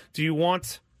 Do you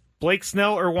want Blake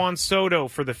Snell or Juan Soto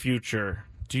for the future?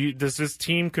 Does this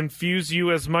team confuse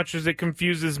you as much as it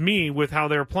confuses me with how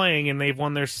they're playing, and they've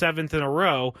won their 7th in a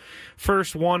row?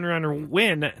 First one-run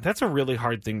win. That's a really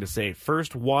hard thing to say.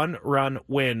 First one-run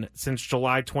win since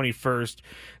July 21st.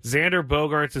 Xander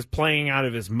Bogaerts is playing out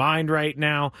of his mind right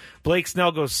now. Blake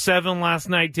Snell goes 7 last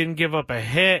night, didn't give up a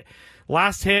hit.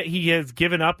 Last hit he has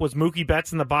given up was Mookie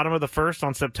Betts in the bottom of the first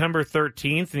on September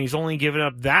 13th, and he's only given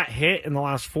up that hit in the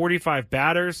last 45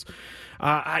 batters.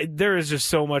 There is just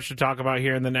so much to talk about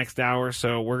here in the next hour,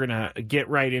 so we're going to get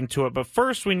right into it. But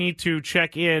first, we need to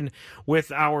check in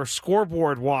with our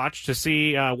scoreboard watch to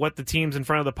see what the teams in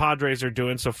front of the Padres are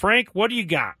doing. So, Frank, what do you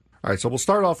got? All right, so we'll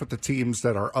start off with the teams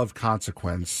that are of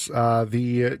consequence.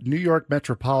 The New York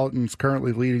Metropolitans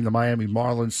currently leading the Miami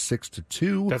Marlins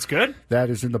 6-2. That's good. That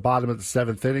is in the bottom of the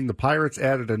 7th inning. The Pirates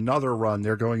added another run.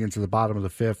 They're going into the bottom of the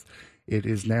 5th. It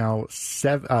is now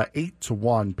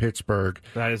 8-1 Pittsburgh.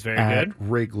 That is very at good.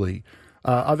 Wrigley.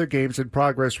 Other games in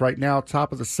progress right now.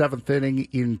 Top of the 7th inning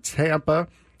in Tampa.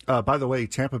 By the way,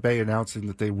 Tampa Bay announcing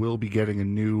that they will be getting a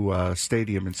new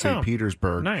stadium in St.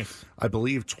 Petersburg. Nice. I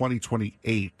believe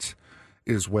 2028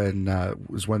 is when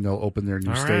they'll open their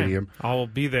new stadium. I'll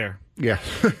be there. Yeah.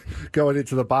 Going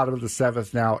into the bottom of the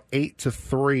 7th now,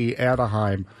 8-3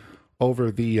 Anaheim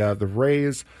over the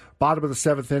Rays. Bottom of the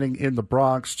 7th inning in the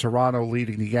Bronx, Toronto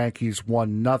leading the Yankees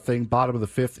 1-0. Bottom of the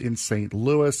 5th in St.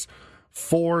 Louis,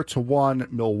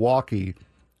 4-1 Milwaukee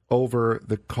over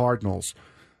the Cardinals.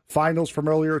 Finals from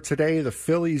earlier today, the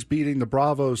Phillies beating the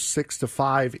Bravos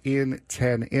 6-5 in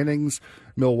 10 innings.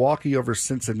 Milwaukee over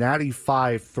Cincinnati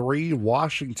 5-3.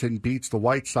 Washington beats the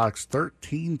White Sox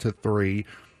 13-3.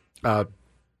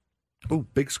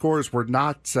 Big scores were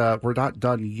not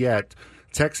done yet.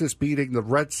 Texas beating the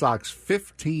Red Sox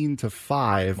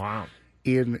 15-5 Wow.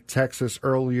 in Texas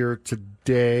earlier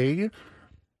today.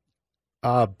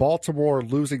 Baltimore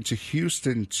losing to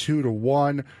Houston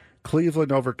 2-1.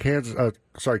 Cleveland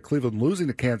losing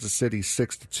to Kansas City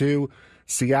 6-2.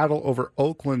 Seattle over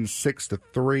Oakland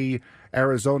 6-3.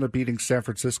 Arizona beating San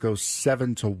Francisco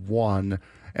 7-1.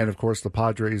 And of course the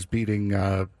Padres beating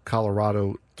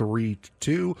Colorado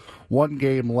 3-2. One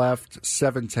game left,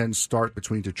 7-10 start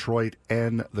between Detroit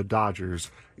and the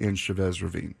Dodgers in Chavez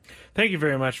Ravine. Thank you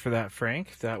very much for that,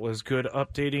 Frank. That was good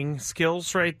updating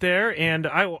skills right there. And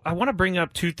I want to bring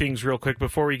up two things real quick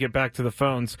before we get back to the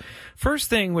phones. First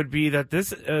thing would be that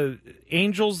this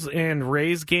Angels and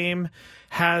Rays game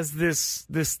has this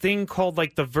thing called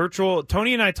like the virtual.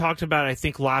 Tony and I talked about it, I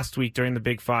think, last week during the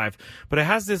Big Five, but it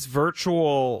has this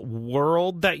virtual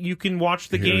world that you can watch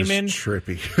the game in.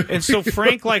 Trippy. And so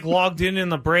Frank logged in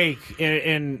the break,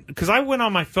 and because I went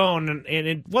on my phone and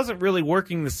it wasn't really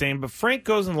working the same, but Frank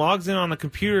goes and logs in on the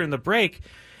computer in the break,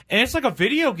 and it's like a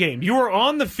video game. You were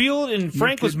on the field, and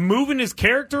Frank was moving his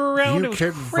character around. It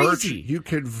was crazy. You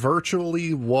can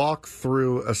virtually walk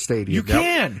through a stadium. You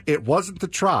can. It wasn't the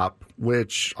Trop,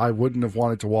 which I wouldn't have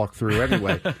wanted to walk through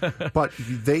anyway. But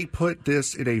they put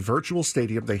this in a virtual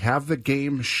stadium. They have the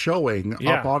game showing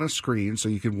up on a screen, so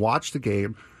you can watch the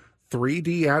game.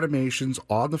 3D animations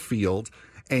on the field,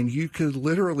 and you could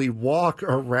literally walk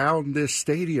around this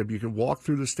stadium. You can walk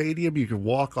through the stadium. You can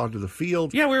walk onto the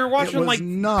field. Yeah, we were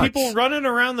watching nuts. People running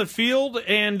around the field,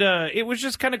 and it was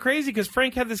just kind of crazy because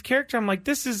Frank had this character. I'm like,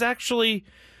 this is actually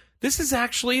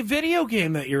a video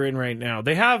game that you're in right now.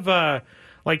 They have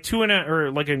like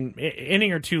an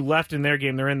inning or two left in their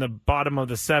game. They're in the bottom of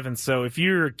the 7th. So if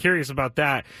you're curious about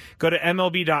that, go to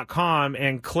MLB.com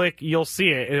and click. You'll see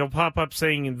it. It'll pop up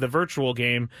saying the virtual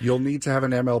game. You'll need to have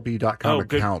an MLB.com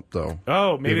account, though.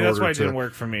 Oh, maybe that's why it didn't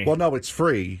work for me. Well, no, it's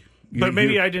free. But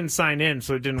maybe I didn't sign in,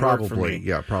 so it didn't work for me.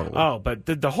 Yeah, probably. Oh, but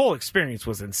the whole experience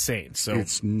was insane. So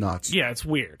it's nuts. Yeah, it's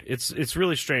weird. It's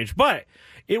really strange. But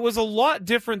it was a lot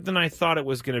different than I thought it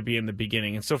was going to be in the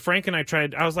beginning. And so Frank and I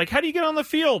was like, how do you get on the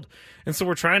field? And so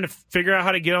we're trying to figure out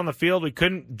how to get on the field. We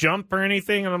couldn't jump or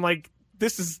anything. And I'm like,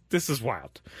 this is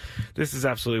wild. This is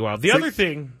absolutely wild. The other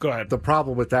thing, go ahead. The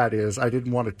problem with that is I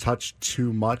didn't want to touch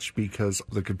too much because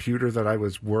the computer that I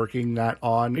was working that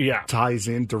on ties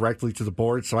in directly to the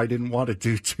board, so I didn't want to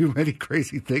do too many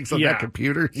crazy things on that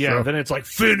computer. Yeah, so. Then it's like,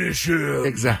 finish him.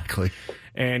 Exactly.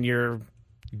 And you're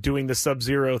doing the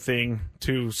Sub-Zero thing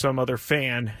to some other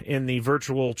fan in the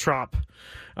virtual Trop.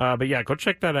 But yeah, go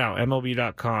check that out,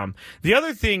 MLB.com. The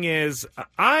other thing is,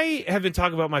 I have been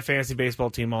talking about my fantasy baseball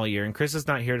team all year, and Chris is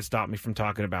not here to stop me from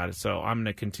talking about it, so I'm going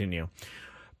to continue.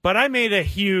 But I made a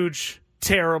huge,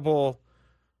 terrible,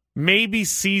 maybe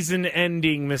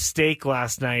season-ending mistake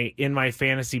last night in my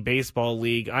fantasy baseball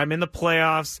league. I'm in the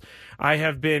playoffs. I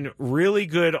have been really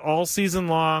good all season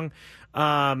long.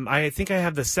 I think I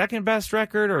have the second best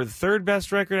record or the third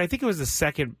best record. I think it was the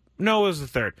second. No, it was the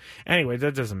third. Anyway,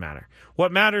 that doesn't matter.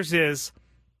 What matters is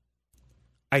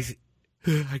I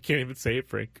can't even say it,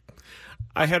 Frank.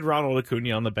 I had Ronald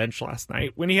Acuna on the bench last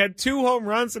night when he had 2 home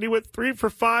runs and he went 3 for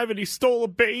 5 and he stole a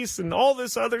base and all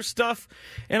this other stuff.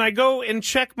 And I go and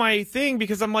check my thing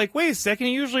because I'm like, wait a second,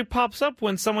 it usually pops up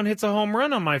when someone hits a home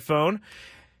run on my phone.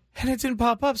 And it didn't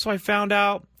pop up, so I found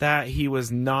out that he was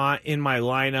not in my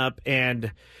lineup,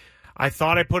 and I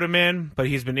thought I put him in, but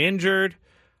he's been injured.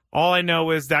 All I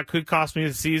know is that could cost me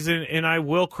the season, and I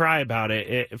will cry about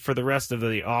it for the rest of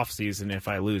the offseason if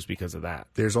I lose because of that.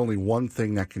 There's only one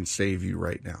thing that can save you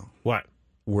right now. What?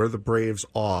 Were the Braves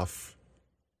off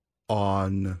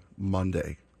on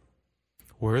Monday?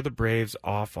 Were the Braves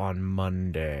off on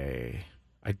Monday?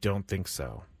 I don't think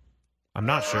so. I'm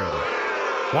not sure.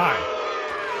 Why?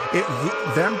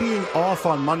 Them being off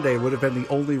on Monday would have been the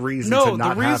only reason to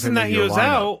not have him in your lineup. No, the reason that he was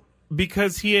out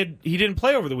because he didn't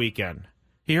play over the weekend.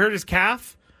 He hurt his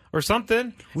calf or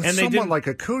something. With and someone like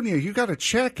Acuna, you got to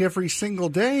check every single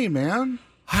day, man.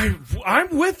 I'm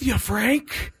with you,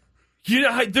 Frank.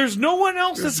 There's no one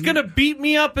else that's going to beat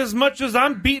me up as much as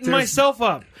I'm beating myself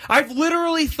up. I've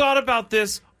literally thought about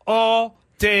this all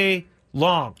day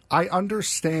long. I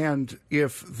understand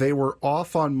if they were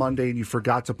off on Monday and you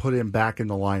forgot to put him back in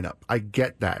the lineup. I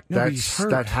get that. No, he's hurt.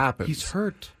 That happens. He's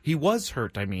hurt. He was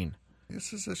hurt, I mean.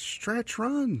 This is a stretch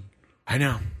run. I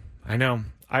know.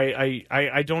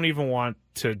 I don't even want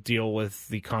to deal with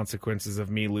the consequences of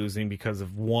me losing because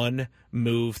of one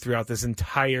move throughout this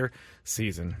entire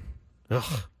season.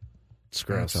 Ugh. It's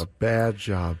gross. That's a bad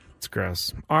job. It's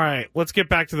gross. All right, let's get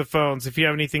back to the phones. If you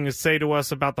have anything to say to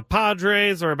us about the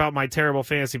Padres or about my terrible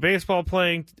fantasy baseball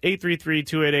playing,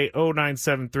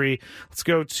 833-288-0973. Let's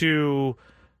go to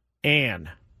Ann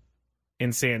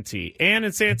in Santee. Ann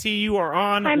in Santee, you are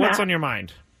on. Hi, What's Matt. on your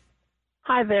mind?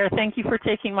 Hi there. Thank you for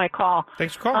taking my call.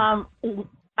 Thanks for calling.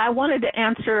 I wanted to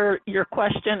answer your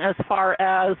question as far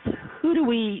as who do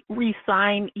we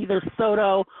re-sign, either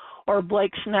Soto or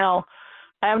Blake Snell.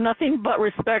 I have nothing but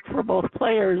respect for both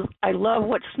players. I love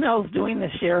what Snell's doing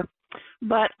this year,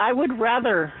 but I would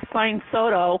rather sign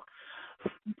Soto.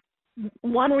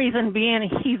 One reason being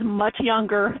he's much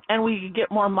younger and we could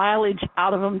get more mileage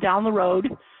out of him down the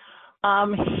road.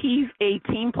 He's a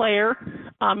team player.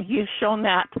 He has shown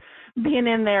that being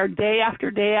in there day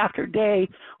after day after day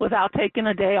without taking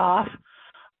a day off.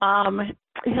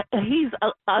 He's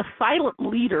a silent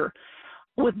leader.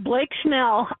 With Blake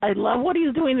Snell, I love what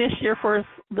he's doing this year for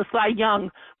the Cy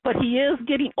Young, but he is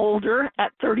getting older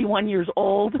at 31 years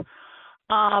old.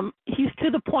 He's to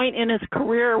the point in his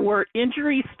career where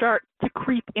injuries start to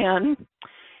creep in.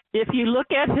 If you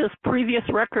look at his previous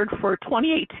record for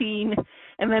 2018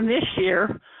 and then this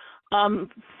year,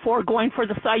 for going for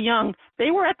the Cy Young,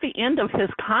 they were at the end of his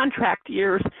contract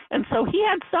years, and so he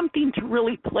had something to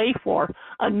really play for,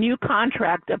 a new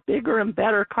contract, a bigger and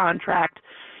better contract.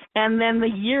 And then the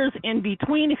years in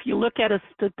between, if you look at his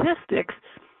statistics,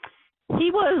 he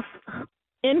was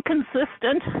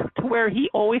inconsistent to where he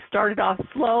always started off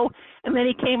slow, and then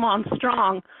he came on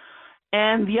strong.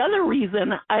 And the other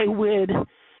reason I would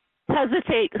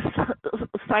hesitate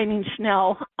signing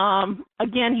Snell,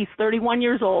 again, he's 31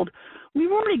 years old.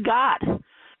 We've already got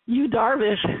Yu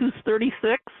Darvish, who's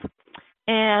 36,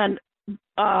 and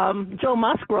Joe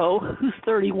Musgrove, who's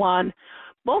 31.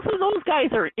 Both of those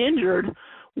guys are injured.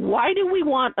 Why do we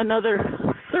want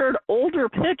another third older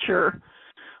pitcher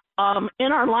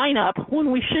in our lineup when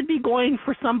we should be going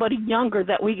for somebody younger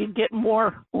that we could get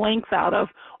more length out of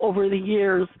over the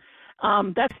years?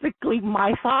 That's strictly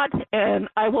my thought, and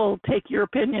I will take your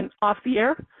opinion off the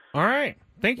air. All right.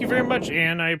 Thank you very much,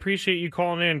 Ann. I appreciate you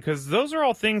calling in because those are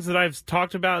all things that I've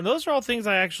talked about, and those are all things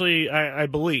I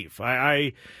believe.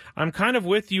 I'm kind of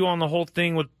with you on the whole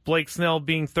thing with Blake Snell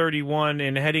being 31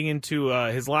 and heading into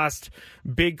his last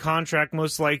big contract,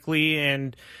 most likely.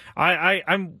 And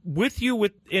I'm with you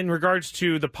in regards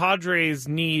to the Padres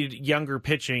need younger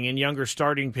pitching and younger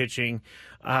starting pitching.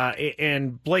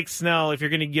 And Blake Snell, if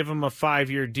you're going to give him a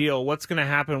 5-year deal, what's going to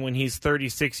happen when he's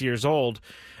 36 years old?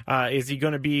 Is he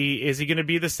going to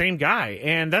be the same guy?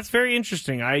 And that's very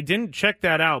interesting. I didn't check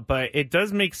that out, but it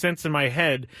does make sense in my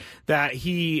head that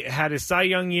he had a Cy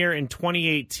Young year in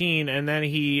 2018, and then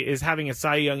he is having a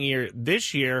Cy Young year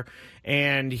this year,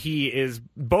 and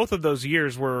both of those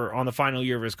years were on the final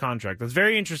year of his contract. That's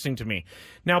very interesting to me.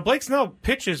 Now, Blake Snell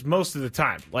pitches most of the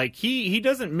time. Like, he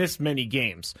doesn't miss many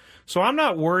games. So I'm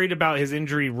not worried about his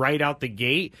injury right out the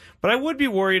gate, but I would be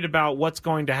worried about what's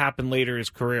going to happen later in his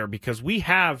career because we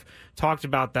have talked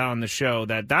about that on the show,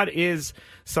 that is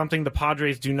something the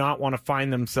Padres do not want to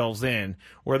find themselves in,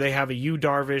 where they have a Yu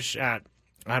Darvish at,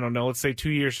 I don't know, let's say 2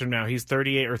 years from now, he's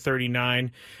 38 or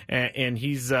 39, and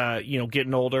he's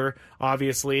getting older,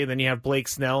 obviously. And then you have Blake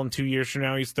Snell, and 2 years from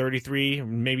now, he's 33,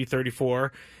 maybe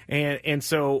 34. And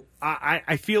so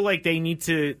I feel like they need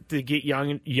to get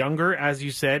younger, as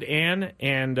you said, Ann.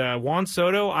 And Juan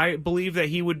Soto, I believe that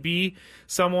he would be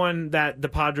someone that the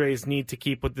Padres need to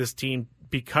keep with this team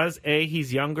because, A,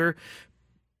 he's younger,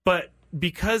 but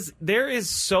because there is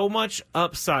so much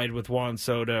upside with Juan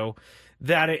Soto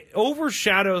that it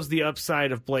overshadows the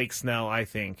upside of Blake Snell, I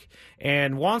think.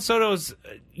 And Juan Soto's,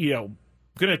 going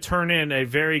to turn in a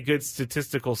very good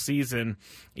statistical season,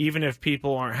 even if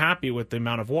people aren't happy with the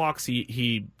amount of walks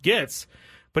he gets.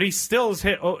 but he's still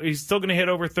going to hit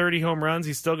over 30 home runs.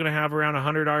 He's still going to have around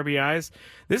 100 RBIs.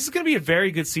 This is going to be a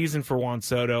very good season for Juan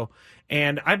Soto,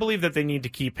 and I believe that they need to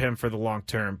keep him for the long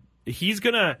term. He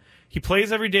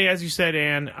plays every day, as you said,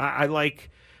 Ann.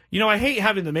 I hate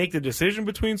having to make the decision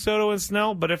between Soto and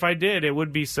Snell, but if I did, it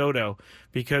would be Soto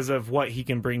because of what he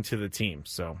can bring to the team.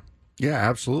 So. Yeah,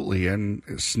 absolutely. And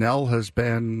Snell has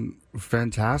been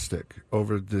fantastic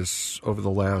over the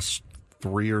last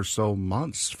 3 or so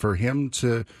months. For him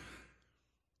to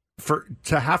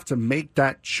have to make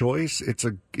that choice, it's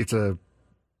a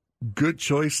good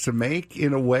choice to make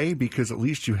in a way, because at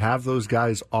least you have those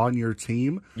guys on your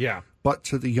team. Yeah. But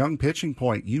to the young pitching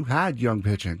point, you had young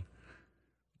pitching.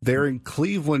 They're in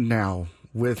Cleveland now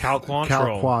with Cal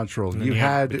Quantrill. You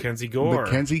had Mackenzie Gore.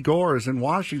 Mackenzie Gore is in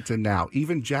Washington now.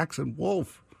 Even Jackson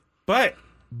Wolf. But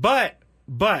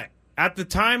at the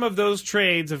time of those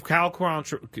trades of Cal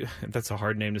Quantrill, that's a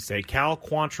hard name to say, Cal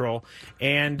Quantrill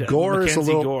and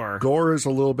Mackenzie Gore. Gore is a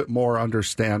little bit more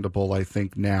understandable, I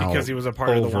think, now. Because he was a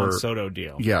part of the Juan Soto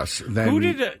deal. Yes. Who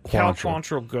did Cal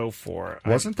Quantrill go for?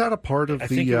 Wasn't that a part of the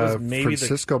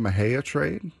Francisco Mejia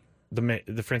trade?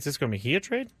 The Francisco Mejia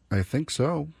trade? I think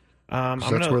so.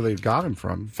 That's where they got him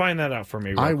from. Find that out for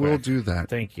me real I quick. will do that.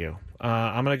 Thank you.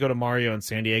 I'm going to go to Mario in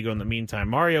San Diego in the meantime.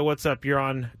 Mario, what's up? You're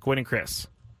on Gwynn and Chris.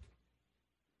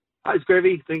 Hi,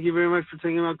 Skraby. Thank you very much for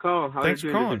taking my call. Thanks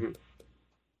for calling.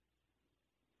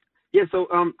 Yeah, so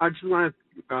I just want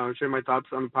to share my thoughts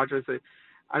on the Padres.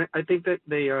 I think that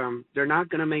they're not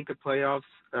going to make the playoffs.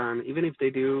 Even if they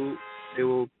do, they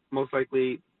will most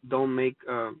likely don't make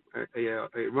a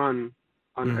run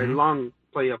on a long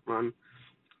playoff run.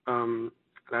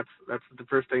 That's the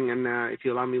first thing. And if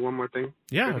you allow me one more thing.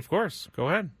 Yeah, of course. Go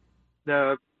ahead.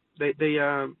 The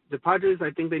Padres,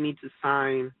 I think they need to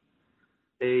sign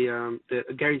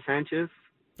Gary Sanchez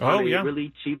on a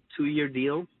really cheap 2-year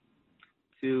deal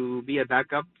to be a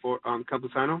backup for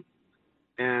Campusano.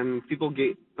 And people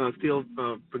still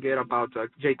forget about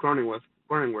Jay Cronenworth.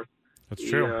 That's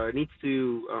true. He needs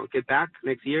to get back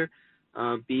next year,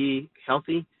 be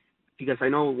healthy, because I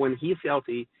know when he's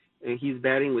healthy and he's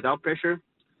batting without pressure,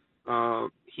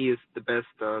 he is the best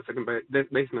second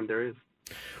baseman there is.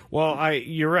 Well,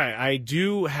 you're right. I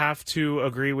do have to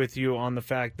agree with you on the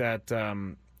fact that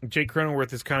Jake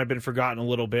Cronenworth has kind of been forgotten a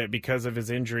little bit because of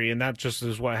his injury, and that just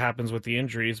is what happens with the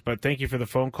injuries. But thank you for the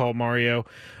phone call, Mario.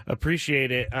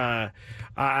 Appreciate it. I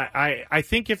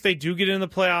think if they do get in the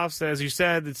playoffs, as you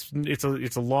said, it's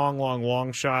a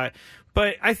long shot.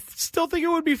 But I still think it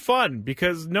would be fun,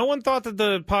 because no one thought that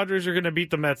the Padres are going to beat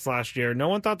the Mets last year. No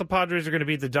one thought the Padres are going to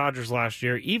beat the Dodgers last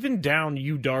year, even down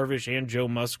Yu Darvish and Joe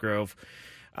Musgrove.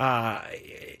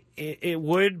 It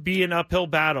would be an uphill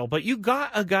battle, but you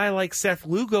got a guy like Seth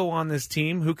Lugo on this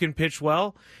team who can pitch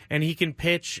well, and he can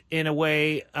pitch in a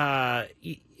way.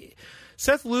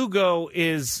 Seth Lugo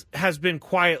has been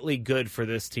quietly good for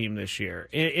this team this year,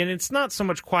 and it's not so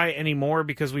much quiet anymore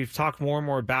because we've talked more and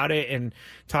more about it and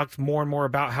talked more and more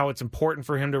about how it's important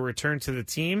for him to return to the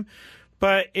team.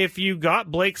 But if you got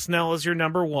Blake Snell as your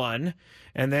number one,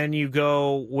 and then you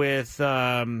go with,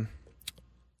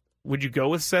 would you go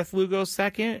with Seth Lugo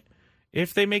second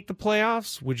if they make the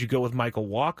playoffs? Would you go with Michael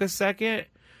Wacha second?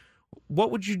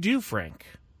 What would you do, Frank?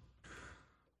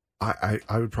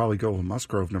 I would probably go with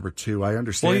Musgrove number 2. I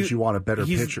understand you want a better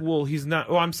pitcher. Well, he's not.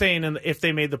 Well, I'm saying if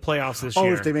they made the playoffs this year.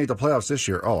 Oh, if they made the playoffs this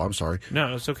year. Oh, I'm sorry.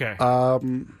 No, it's okay. I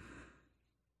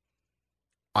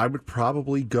would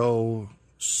probably go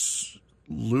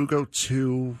Lugo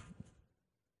 2.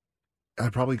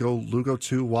 I'd probably go Lugo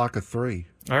 2, Wacha 3.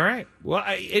 All right. Well,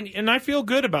 I feel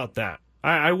good about that.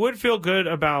 I would feel good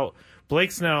about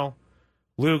Blake Snell,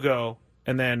 Lugo,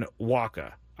 and then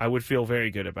Wacha. I would feel very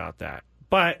good about that.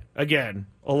 But, again,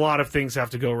 a lot of things have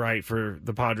to go right for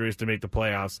the Padres to make the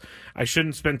playoffs. I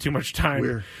shouldn't spend too much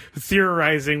time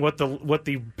theorizing what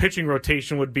the pitching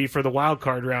rotation would be for the wild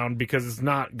card round, because it's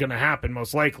not going to happen,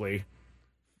 most likely.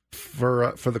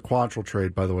 For the Quantrill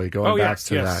trade, by the way, going back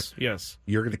to that. Yes.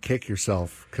 You're going to kick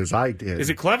yourself, because I did. Is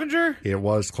it Clevenger? It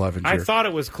was Clevenger. I thought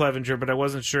it was Clevenger, but I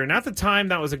wasn't sure. And at the time,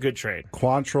 that was a good trade.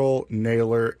 Quantrill,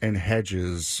 Naylor, and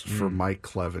Hedges for Mike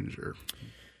Clevenger.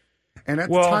 And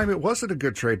at the time, it wasn't a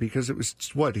good trade, because it was,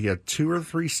 he had 2 or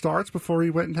 3 starts before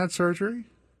he went and had surgery?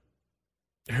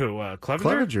 Who, Clevenger?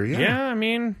 Clevenger, yeah. Yeah, I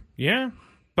mean, yeah.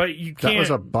 But you can't... That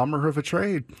was a bummer of a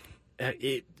trade.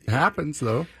 It happens,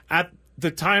 though. At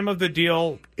the time of the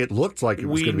deal... It looked like it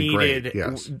was going to be great,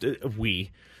 yes.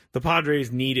 The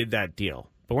Padres needed that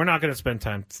deal. But we're not going to spend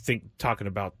time talking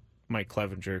about Mike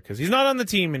Clevenger, because he's not on the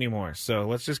team anymore. So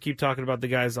let's just keep talking about the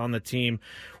guys on the team.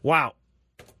 Wow.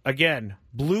 Again,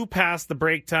 blew past the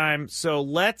break time, so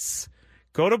let's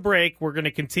go to break. We're going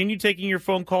to continue taking your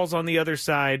phone calls on the other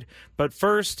side. But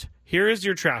first, here is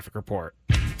your traffic report.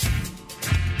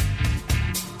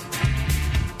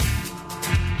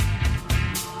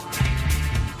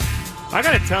 I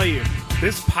got to tell you,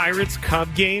 this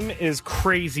Pirates-Cub game is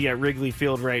crazy at Wrigley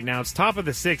Field right now. It's top of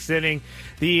the 6th inning.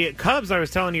 The Cubs, I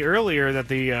was telling you earlier that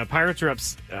the Pirates are up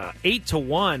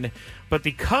 8-1, but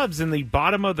the Cubs in the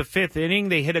bottom of the 5th inning,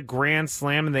 they hit a grand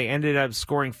slam and they ended up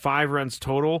scoring 5 runs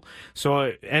total. So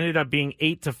it ended up being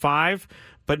 8-5,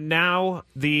 but now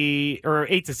or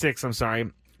 8-6, I'm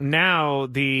sorry. Now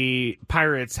the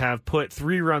Pirates have put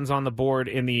 3 runs on the board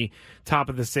in the top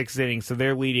of the 6th inning, so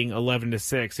they're leading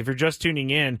 11-6. If you're just tuning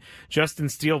in, Justin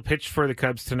Steele pitched for the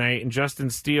Cubs tonight, and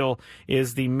Justin Steele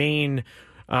is the main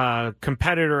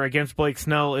competitor against Blake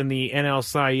Snell in the NL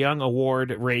Cy Young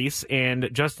Award race, and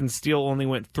Justin Steele only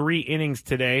went 3 innings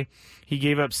today. He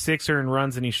gave up 6 earned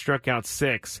runs, and he struck out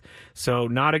 6. So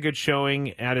not a good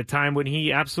showing at a time when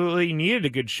he absolutely needed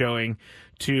a good showing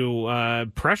to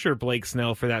pressure Blake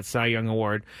Snell for that Cy Young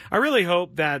Award. I really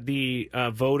hope that the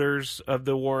voters of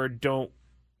the award don't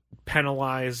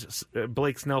penalize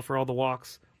Blake Snell for all the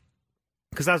walks.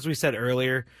 Because as we said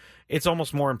earlier, it's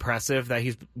almost more impressive that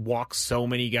he's walked so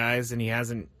many guys and he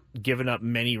hasn't given up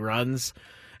many runs.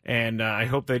 And I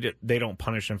hope they don't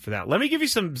punish him for that. Let me give you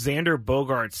some Xander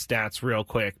Bogaerts stats real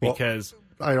quick because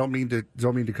I don't mean to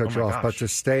cut you off, but to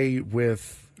stay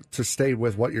with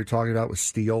what you're talking about with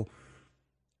Steele.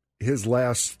 His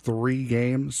last 3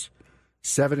 games,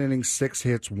 7 innings, 6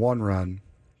 hits, 1 run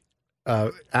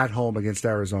at home against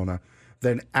Arizona.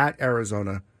 Then at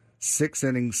Arizona, 6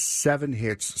 innings, 7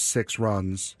 hits, 6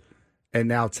 runs. And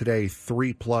now today,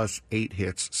 3+, 8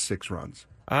 hits, 6 runs.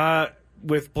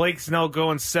 With Blake Snell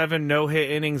going 7 no-hit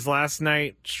innings last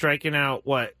night, striking out,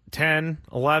 10,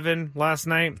 11 last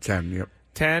night? 10, yep.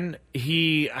 10.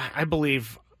 I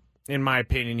believe, in my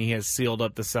opinion, he has sealed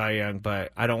up the Cy Young,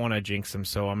 but I don't want to jinx him,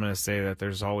 so I'm going to say that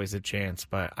there's always a chance.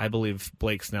 But I believe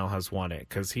Blake Snell has won it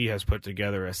because he has put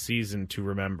together a season to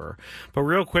remember. But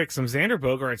real quick, some Xander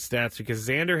Bogaerts stats because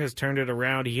Xander has turned it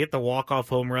around. He hit the walk-off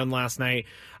home run last night.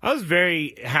 I was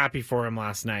very happy for him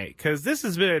last night because this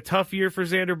has been a tough year for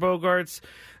Xander Bogaerts.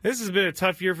 This has been a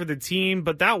tough year for the team,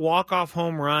 but that walk-off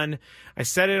home run, I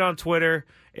said it on Twitter,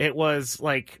 it was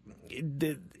like...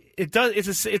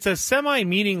 It's a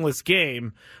semi-meaningless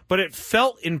game, but it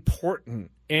felt important.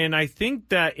 And I think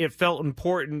that it felt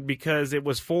important because it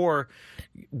was for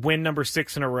win number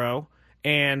 6 in a row.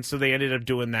 And so they ended up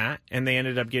doing that, and they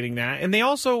ended up getting that. And they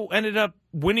also ended up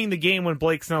winning the game when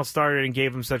Blake Snell started and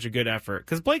gave him such a good effort.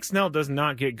 Because Blake Snell does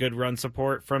not get good run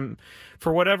support for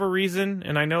whatever reason.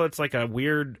 And I know it's like a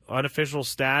weird, unofficial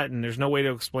stat, and there's no way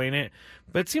to explain it.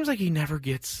 But it seems like he never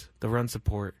gets the run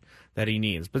support that he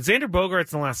needs. But Xander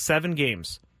Bogaerts in the last 7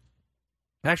 games.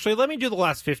 Actually, let me do the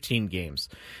last 15 games.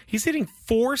 He's hitting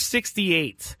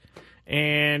 .468,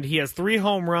 and he has 3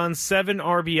 home runs, 7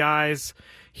 RBIs.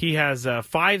 He has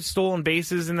 5 stolen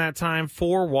bases in that time,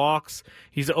 4 walks.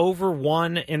 He's over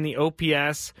 1 in the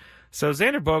OPS. So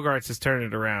Xander Bogaerts has turned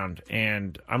it around,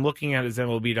 and I'm looking at his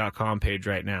MLB.com page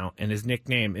right now, and his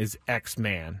nickname is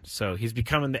X-Man. So he's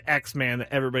becoming the X-Man that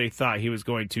everybody thought he was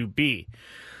going to be.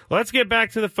 Let's get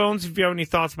back to the phones. If you have any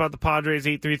thoughts about the Padres,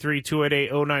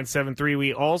 833-288-0973.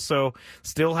 We also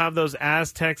still have those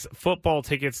Aztecs football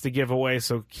tickets to give away,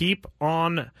 so keep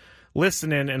on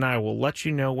listening, and I will let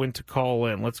you know when to call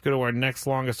in. Let's go to our next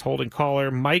longest holding caller,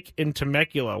 Mike in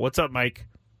Temecula. What's up, Mike?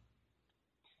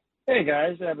 Hey,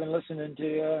 guys. I've been listening to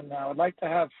you, and I would like to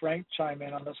have Frank chime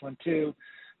in on this one, too.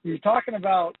 You're talking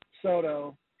about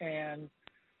Soto, and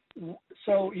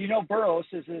so Burroughs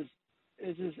is his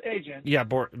agent. Yeah,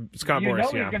 Scott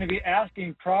Boras, he's going to be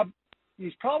asking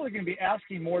he's probably going to be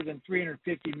asking more than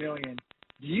 $350 million.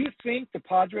 Do you think the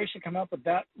Padres should come up with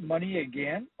that money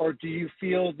again, or do you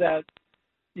feel that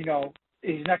he's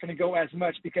not going to go as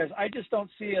much? Because I just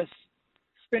don't see us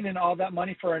spending all that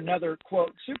money for another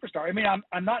quote superstar. I mean,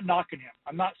 I'm not knocking him.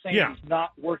 I'm not saying he's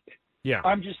not worth it. Yeah.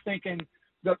 I'm just thinking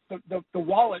the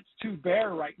wallet's too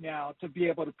bare right now to be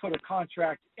able to put a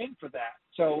contract in for that.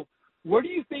 So where do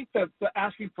you think the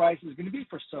asking price is going to be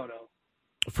for Soto?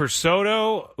 For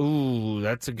Soto, ooh,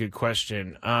 that's a good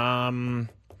question.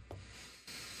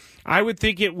 I would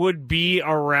think it would be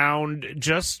around,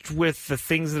 just with the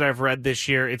things that I've read this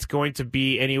year, it's going to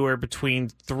be anywhere between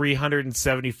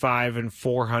 $375 and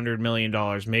 $400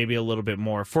 million, maybe a little bit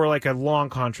more, for like a long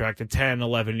contract, a 10,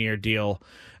 11-year deal.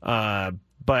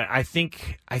 But I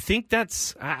think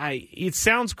that's it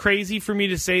sounds crazy for me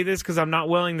to say this because I'm not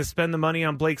willing to spend the money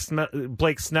on Blake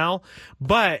Snell,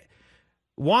 but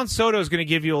Juan Soto is going to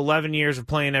give you 11 years of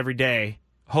playing every day.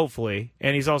 hopefully,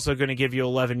 and he's also going to give you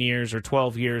 11 years or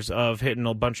 12 years of hitting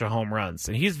a bunch of home runs,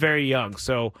 and he's very young.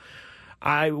 So,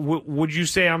 would you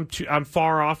say I'm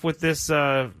far off with this?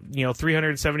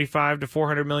 $375 to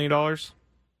 $400 million.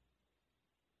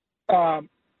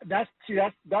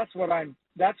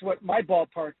 That's what my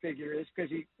ballpark figure is,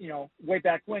 because he, way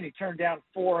back when he turned down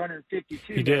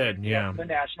 452. He did, yeah. The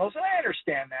Nationals, and I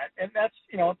understand that, and that's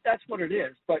what it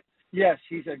is. But yes,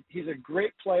 he's a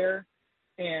great player,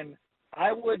 and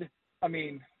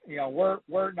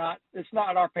we're not. It's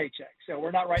not our paycheck, so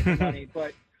we're not writing the money.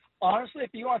 But honestly,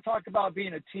 if you want to talk about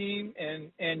being a team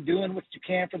and doing what you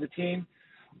can for the team,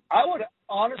 I would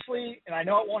honestly, and I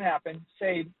know it won't happen,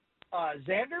 say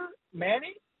Xander,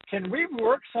 Manny, can we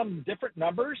work some different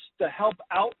numbers to help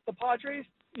out the Padres?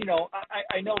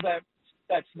 I know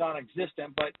that's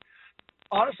non-existent, but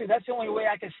honestly, that's the only way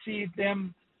I could see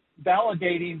them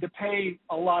validating to pay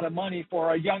a lot of money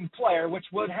for a young player,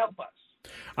 which would help us.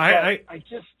 I'm agree.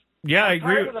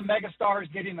 Tired of the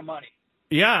megastars getting the money.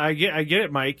 Yeah, I get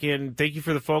it, Mike, and thank you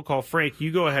for the phone call. Frank,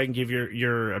 you go ahead and give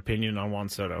your opinion on Juan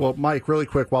Soto. Well, Mike, really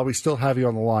quick, while we still have you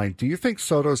on the line, do you think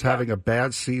Soto's having a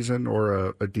bad season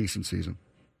or a decent season?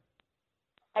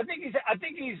 I think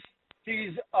he's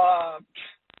a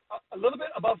little bit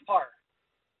above par.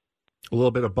 A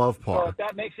little bit above par. So if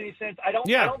that makes any sense, I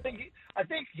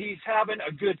think he's having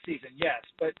a good season, yes,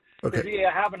 but is he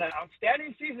having an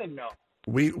outstanding season? No.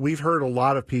 We've heard a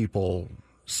lot of people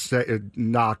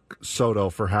knock Soto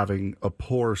for having a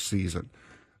poor season.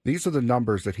 These are the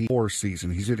numbers that poor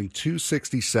season. He's hitting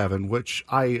 .267, which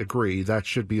I agree that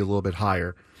should be a little bit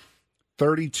higher.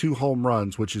 32 home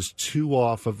runs, which is 2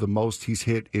 off of the most he's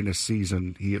hit in a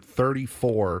season. He hit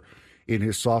 34 in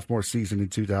his sophomore season in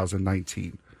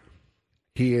 2019.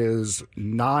 He is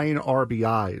 9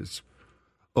 RBIs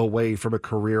away from a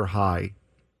career high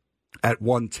at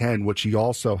 110, which he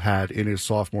also had in his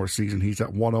sophomore season. He's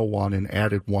at 101 and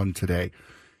added 1 today.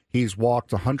 He's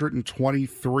walked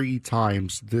 123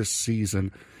 times this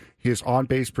season. His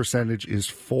on-base percentage is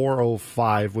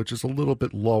 .405, which is a little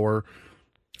bit lower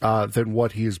than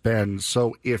what he has been.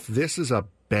 So if this is a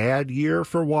bad year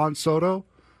for Juan Soto,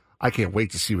 I can't wait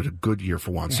to see what a good year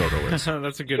for Juan Soto is.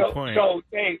 That's a good point. So,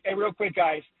 hey, real quick,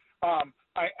 guys.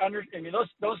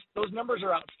 Those numbers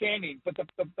are outstanding, but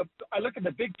I look at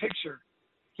the big picture.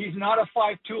 He's not a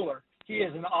 5-tooler. He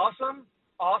is an awesome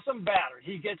batter.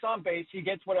 He gets on base. He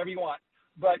gets whatever you want.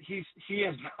 But he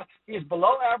is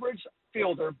below average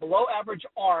fielder, below average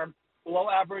arm,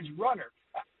 below average runner.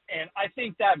 And I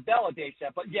think that validates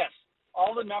that. But yes,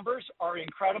 all the numbers are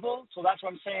incredible. So that's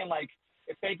what I'm saying. Like,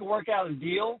 if they can work out a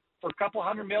deal for a couple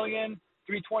 $100 million,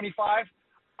 $325,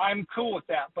 I'm cool with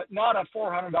that. But not a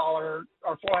 $400 or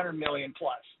 $400 million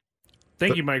plus.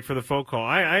 Thank you, Mike, for the phone call.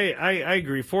 I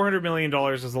agree. $400 million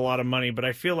is a lot of money, but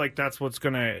I feel like that's what's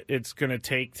it's gonna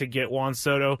take to get Juan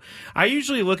Soto. I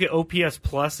usually look at OPS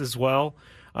plus as well.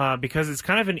 Because it's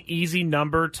kind of an easy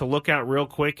number to look at real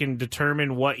quick and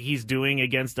determine what he's doing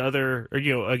against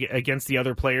against the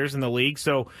other players in the league.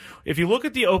 So if you look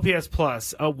at the OPS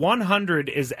plus, 100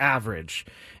 is average,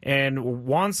 and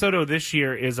Juan Soto this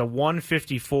year is a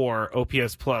 154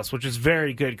 OPS plus, which is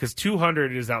very good because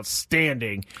 200 is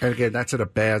outstanding. And again, that's in a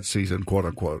bad season, quote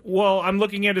unquote. Well, I'm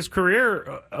looking at his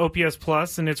career OPS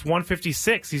plus, and it's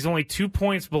 156. He's only 2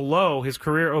 points below his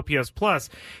career OPS plus.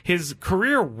 His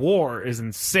career WAR is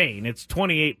insane. It's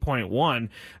 28.1.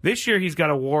 This year he's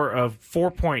got a WAR of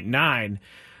 4.9.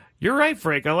 You're right,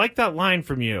 Frank. I like that line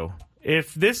from you.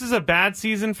 If this is a bad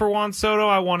season for Juan Soto,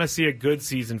 I want to see a good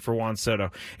season for Juan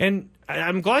Soto. And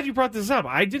I'm glad you brought this up.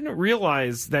 I didn't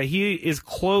realize that he is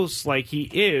close like he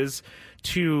is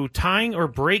to tying or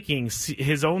breaking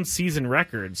his own season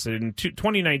records. And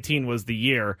 2019 was the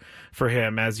year for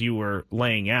him, as you were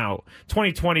laying out.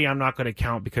 2020, I'm not going to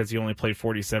count because he only played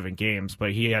 47 games,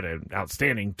 but he had an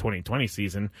outstanding 2020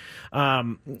 season.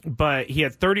 But he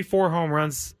had 34 home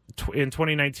runs in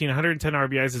 2019, 110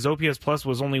 RBIs. His OPS plus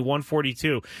was only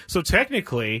 142. So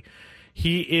technically,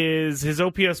 his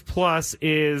OPS plus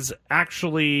is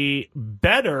actually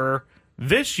better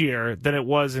this year than it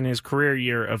was in his career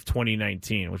year of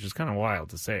 2019, which is kind of wild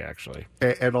to say, actually.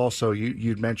 And also,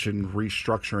 you'd mentioned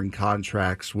restructuring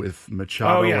contracts with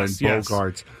Machado and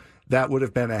Bogarts. That would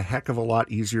have been a heck of a lot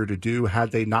easier to do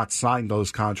had they not signed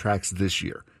those contracts this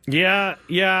year. Yeah.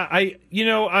 I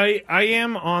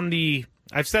am on the...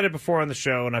 I've said it before on the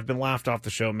show, and I've been laughed off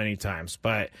the show many times,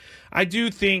 but I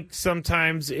do think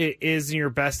sometimes it is in your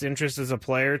best interest as a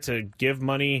player to give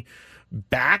money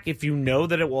back if you know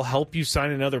that it will help you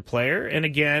sign another player. And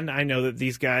again, I know that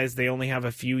these guys, they only have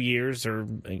a few years or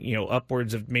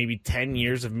upwards of maybe 10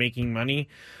 years of making money,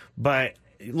 but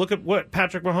look at what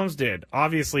Patrick Mahomes did.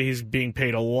 Obviously, he's being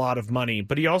paid a lot of money,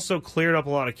 but he also cleared up a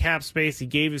lot of cap space. He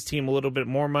gave his team a little bit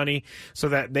more money so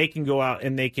that they can go out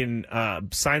and they can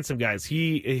sign some guys.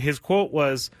 His quote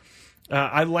was,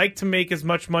 I like to make as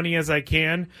much money as I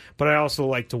can, but I also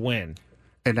like to win.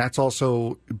 And that's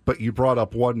also, but you brought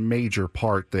up one major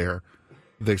part there,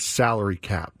 the salary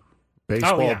cap.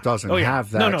 Baseball doesn't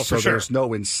have that, so there's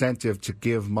no incentive to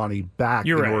give money back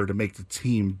order to make the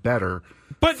team better.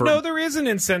 But there is an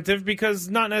incentive because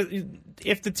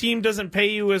if the team doesn't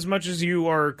pay you as much as you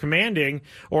are commanding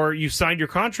or you signed your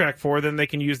contract for, then they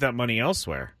can use that money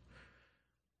elsewhere.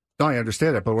 No, I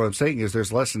understand that, but what I'm saying is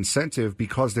there's less incentive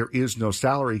because there is no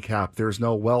salary cap. There's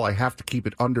no, I have to keep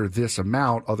it under this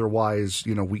amount, otherwise,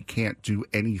 we can't do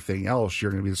anything else.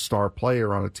 You're going to be the star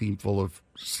player on a team full of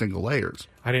single layers.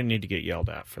 I didn't need to get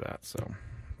yelled at for that, so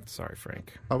sorry,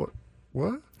 Frank.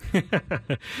 What?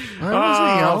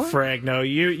 Frank, no,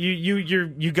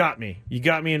 you got me. You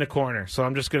got me in the corner. So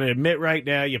I'm just going to admit right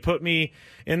now, you put me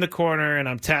in the corner, and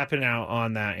I'm tapping out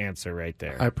on that answer right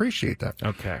there. I appreciate that.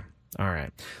 Okay. All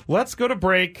right. Let's go to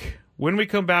break. When we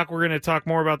come back, we're going to talk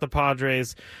more about the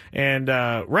Padres. And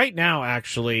right now,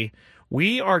 actually,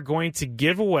 we are going to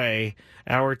give away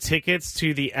our tickets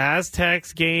to the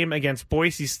Aztecs game against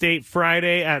Boise State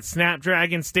Friday at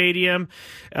Snapdragon Stadium.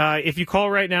 If you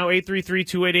call right now,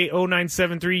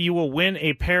 833-288-0973, you will win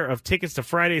a pair of tickets to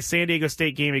Friday's San Diego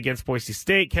State game against Boise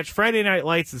State. Catch Friday Night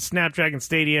Lights at Snapdragon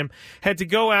Stadium. Head to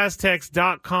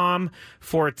goaztecs.com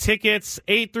for tickets.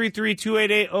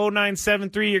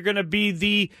 833-288-0973. You're going to be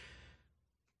the...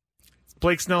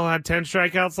 Blake Snell had 10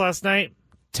 strikeouts last night.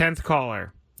 10th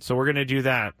caller. So we're going to do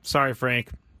that. Sorry,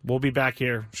 Frank. We'll be back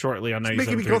here shortly on 97.3.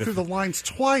 Making me go through the lines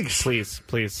twice. Please,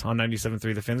 on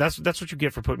 97.3 The Fan. That's what you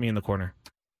get for putting me in the corner.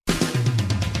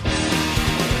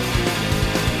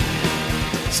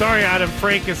 Sorry, Adam.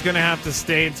 Frank is going to have to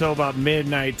stay until about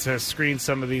midnight to screen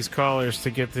some of these callers to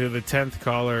get to the 10th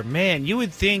caller. Man, you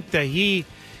would think that he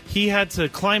had to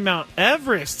climb Mount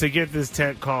Everest to get this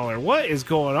 10th caller. What is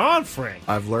going on, Frank?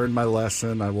 I've learned my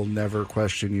lesson. I will never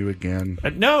question you again.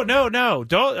 No.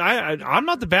 Don't. I'm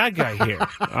not the bad guy here.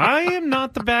 I am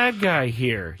not the bad guy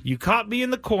here. You caught me in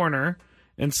the corner,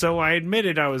 and so I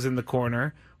admitted I was in the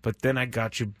corner, but then I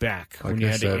got you back when you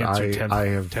had to answer 10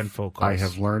 phone calls. I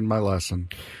have learned my lesson.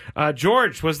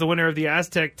 George was the winner of the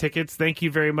Aztec tickets. Thank you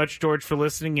very much, George, for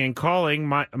listening and calling.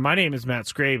 My name is Matt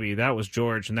Skraby. That was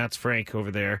George, and that's Frank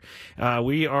over there.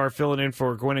 We are filling in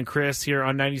for Gwynn and Chris here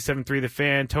on 97.3 The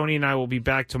Fan. Tony and I will be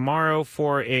back tomorrow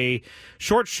for a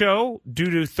short show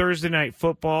due to Thursday Night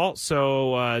Football.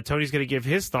 So Tony's going to give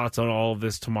his thoughts on all of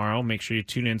this tomorrow. Make sure you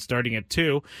tune in starting at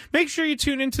 2. Make sure you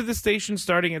tune into the station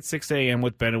starting at 6 a.m.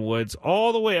 with Ben and Woods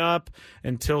all the way up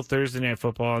until Thursday Night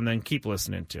Football, and then keep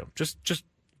listening to. Just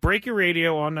break your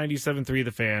radio on 97.3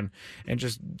 The Fan, and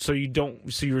just so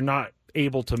you're not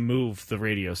able to move the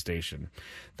radio station.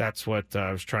 That's what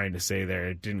I was trying to say there.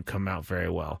 It didn't come out very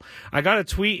well. I got a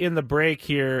tweet in the break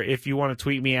here. If you want to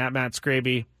tweet me at Matt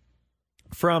Skraby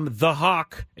from The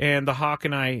Hawk, and The Hawk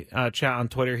and I chat on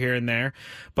Twitter here and there.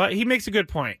 But he makes a good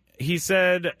point. He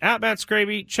said, at Matt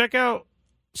Skraby, check out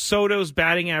Soto's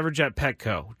batting average at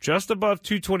Petco, just above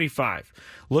 225.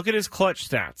 Look at his clutch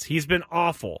stats. He's been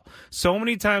awful. So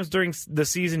many times during the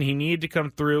season he needed to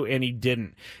come through and he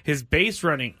didn't. His base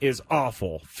running is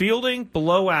awful. Fielding,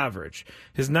 below average.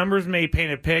 His numbers may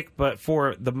paint a pic, but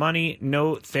for the money,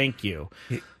 no thank you.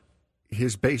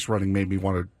 His base running made me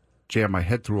want to jam my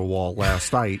head through a wall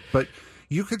last night, but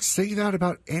you could say that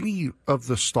about any of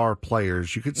the star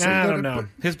players. You could say that. I don't know.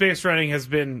 His base running has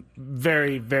been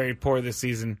very, very poor this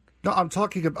season. No, I'm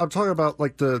talking about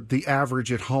like the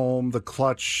average at home, the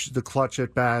clutch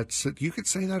at bats. You could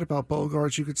say that about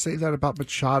Bogarts. You could say that about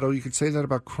Machado. You could say that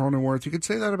about Cronenworth. You could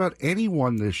say that about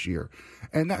anyone this year.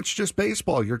 And that's just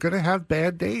baseball. You're going to have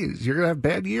bad days. You're going to have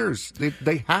bad years.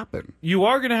 They happen. You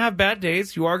are going to have bad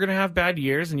days. You are going to have bad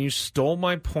years. And you stole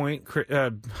my point.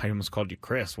 I almost called you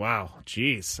Chris. Wow.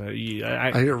 Jeez.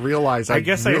 I didn't realize. I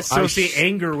guess I associate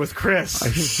anger with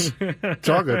Chris. I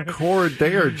dug a chord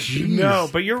there. Jeez. No,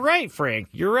 but you're right, Frank.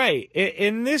 You're right.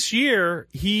 In this year,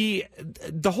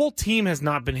 the whole team has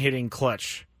not been hitting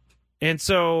clutch. And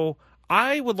so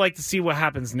I would like to see what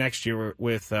happens next year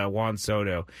with Juan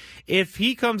Soto. If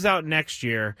he comes out next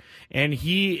year and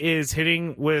he is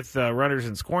hitting with runners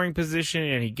in scoring position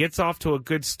and he gets off to a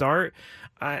good start,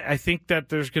 I think that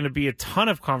there's going to be a ton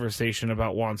of conversation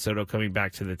about Juan Soto coming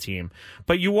back to the team.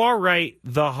 But you are right,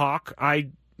 the Hawk. I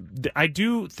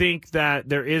do think that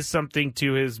there is something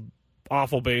to his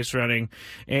awful base running,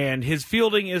 and his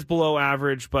fielding is below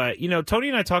average. But, Tony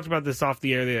and I talked about this off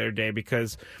the air the other day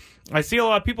because I see a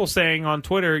lot of people saying on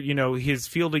Twitter, his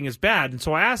fielding is bad. And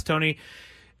so I asked Tony,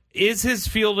 is his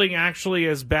fielding actually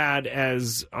as bad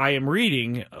as I am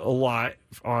reading a lot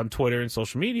on Twitter and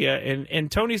social media? And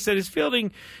Tony said his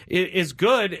fielding is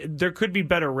good. There could be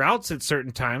better routes at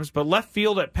certain times, but left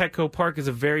field at Petco Park is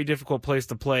a very difficult place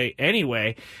to play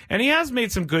anyway. And he has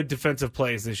made some good defensive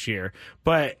plays this year,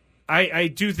 but I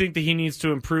do think that he needs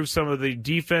to improve some of the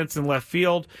defense in left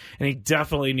field, and he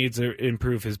definitely needs to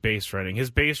improve his base running.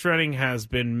 His base running has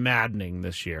been maddening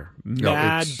this year.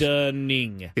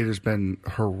 Maddening. It has been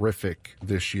horrific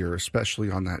this year, especially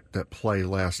on that play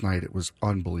last night. It was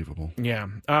unbelievable. Yeah.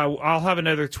 I'll have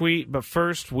another tweet, but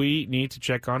first we need to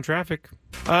check on traffic.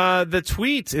 The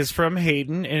tweet is from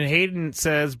Hayden, and Hayden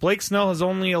says, Blake Snell has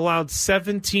only allowed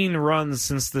 17 runs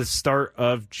since the start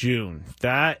of June.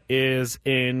 That is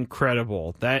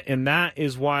incredible. That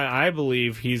is why I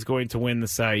believe he's going to win the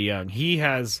Cy Young. He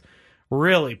has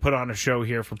really put on a show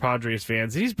here for Padres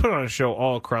fans. He's put on a show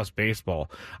all across baseball.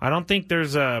 I don't think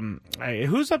there's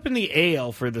who's up in the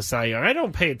AL for the Cy Young. I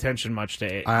don't pay attention much to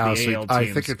the AL teams. I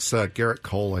think it's Garrett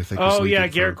Cole. I think. Oh yeah,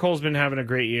 Garrett Cole's been having a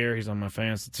great year. He's on my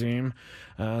fantasy team,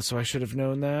 so I should have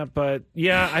known that. But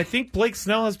yeah, I think Blake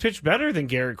Snell has pitched better than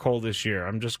Garrett Cole this year.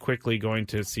 I'm just quickly going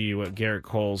to see what Garrett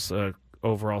Cole's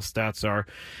overall stats are.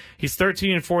 He's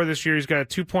 13-4 this year. He's got a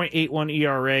 2.81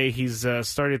 ERA. He's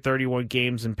started 31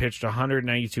 games and pitched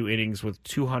 192 innings with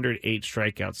 208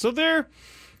 strikeouts. So they're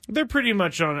pretty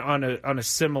much on a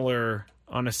similar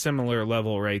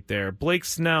level right there. Blake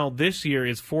Snell this year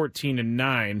is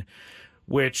 14-9,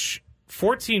 which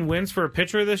 14 wins for a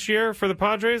pitcher this year for the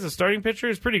Padres, a starting pitcher,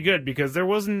 is pretty good because there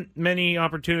wasn't many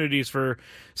opportunities for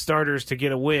starters to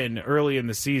get a win early in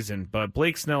the season. But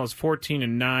Blake Snell is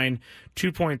 14-9,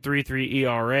 2.33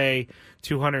 ERA,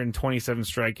 227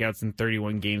 strikeouts in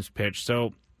 31 games pitched.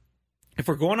 So if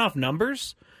we're going off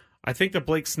numbers, I think that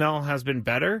Blake Snell has been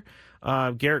better.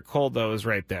 Garrett Cole, though, is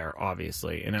right there,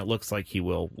 obviously, and it looks like he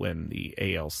will win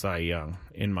the AL Cy Young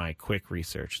in my quick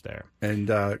research there. And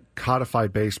Codify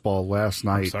Baseball last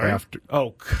night after...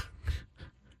 Oh,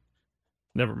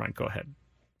 never mind. Go ahead.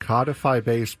 Codify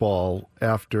Baseball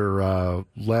after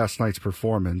last night's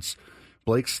performance.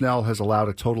 Blake Snell has allowed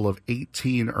a total of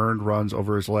 18 earned runs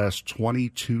over his last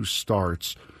 22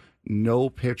 starts.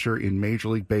 No pitcher in Major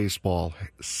League Baseball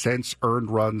since earned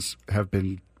runs have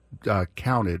been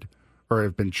counted or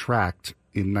have been tracked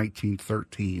in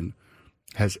 1913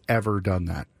 has ever done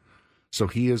that. So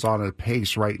he is on a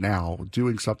pace right now,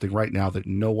 doing something right now that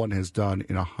no one has done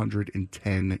in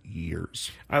 110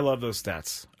 years. I love those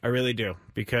stats. I really do,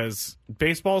 because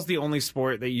baseball is the only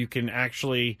sport that you can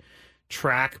actually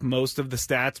track most of the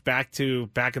stats back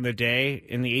in the day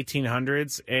in the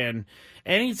 1800s. And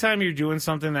anytime you're doing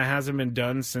something that hasn't been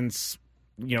done since,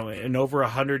 in over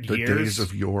 100 years. The days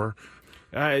of yore.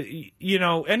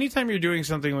 Anytime you're doing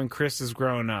something when Chris is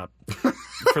growing up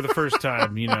for the first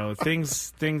time,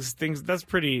 things that's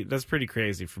pretty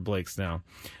crazy for Blake Snell.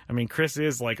 I mean, Chris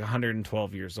is like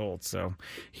 112 years old, so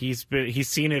he's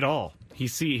seen it all.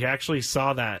 He actually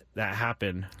saw that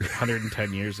happen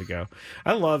 110 years ago.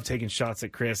 I love taking shots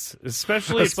at Chris,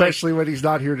 especially when he's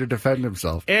not here to defend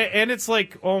himself. And it's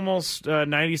like almost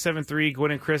 97.3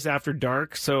 Gwynn and Chris after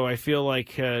dark, so I feel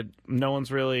like no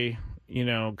one's really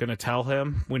going to tell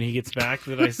him when he gets back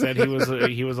that I said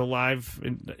he was alive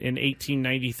in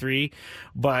 1893.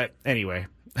 But anyway,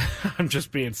 I'm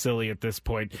just being silly at this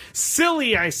point.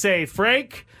 Silly, I say.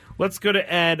 Frank, let's go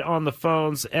to Ed on the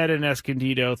phones. Ed in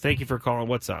Escondido. Thank you for calling.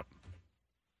 What's up?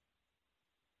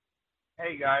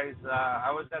 Hey, guys.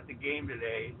 I was at the game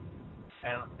today,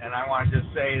 and I want to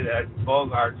just say that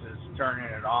Bogarts is turning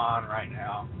it on right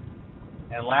now.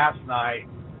 And last night,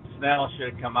 Snell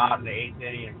should come out in the 8th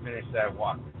inning and finish that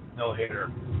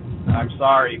no-hitter. I'm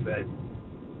sorry, but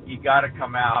you got to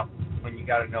come out when you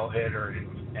got a no-hitter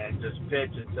and just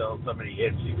pitch until somebody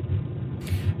hits you.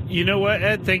 You know what,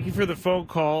 Ed? Thank you for the phone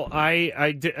call.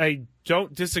 I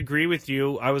don't disagree with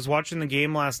you. I was watching the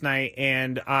game last night,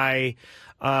 and I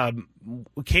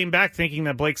came back thinking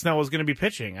that Blake Snell was going to be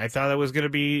pitching. I thought it was going to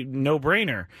be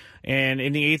no-brainer. And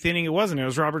in the 8th inning, it wasn't. It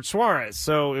was Robert Suarez.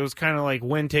 So it was kind of like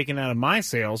wind taken out of my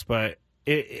sails. But,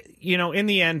 in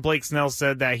the end, Blake Snell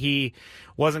said that he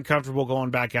wasn't comfortable going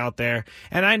back out there.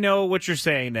 And I know what you're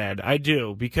saying, Ed. I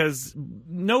do, because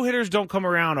no-hitters don't come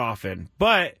around often.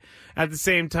 But at the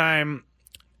same time,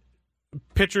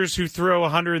 pitchers who throw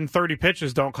 130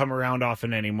 pitches don't come around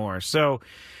often anymore. So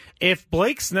if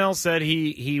Blake Snell said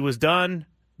he was done,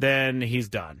 then he's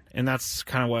done. And that's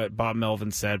kind of what Bob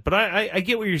Melvin said. But I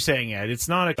get what you're saying, Ed. It's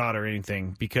not a thought or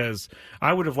anything, because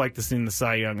I would have liked to see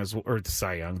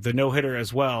the no-hitter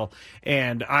as well.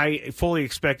 And I fully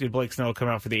expected Blake Snell to come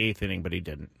out for the 8th inning, but he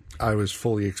didn't. I was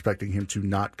fully expecting him to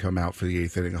not come out for the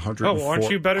 8th inning. 104, aren't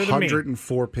you better than me?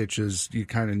 104 pitches, you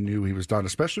kind of knew he was done,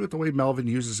 especially with the way Melvin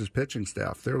uses his pitching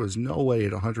staff. There was no way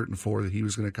at 104 that he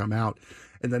was going to come out.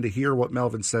 And then to hear what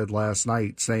Melvin said last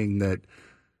night, saying that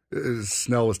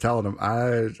Snell was telling him,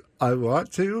 I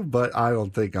want to, but I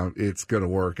don't think it's going to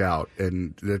work out.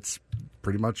 And that's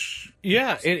pretty much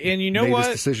and you know made what?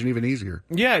 his decision even easier.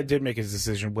 Yeah, it did make his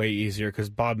decision way easier, because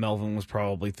Bob Melvin was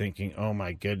probably thinking, oh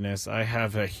my goodness, I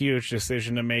have a huge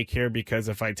decision to make here, because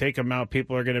if I take him out,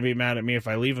 people are going to be mad at me. If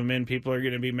I leave him in, people are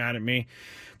going to be mad at me.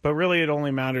 But really, it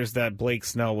only matters that Blake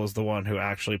Snell was the one who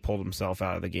actually pulled himself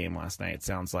out of the game last night, it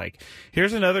sounds like.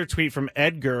 Here's another tweet from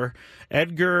Edgar.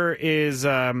 Edgar is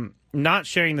not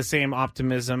sharing the same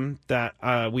optimism that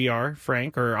we are,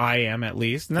 Frank, or I am at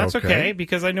least. And that's okay,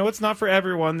 because I know it's not for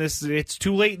everyone. It's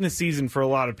too late in the season for a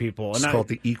lot of people. It's called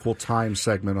the equal time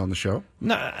segment on the show.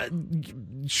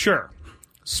 Sure.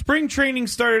 Spring training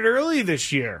started early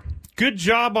this year. Good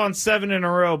job on 7 in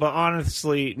a row, but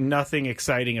honestly, nothing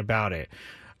exciting about it.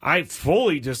 I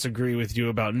fully disagree with you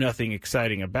about nothing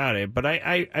exciting about it, but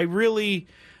I really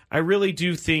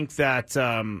do think that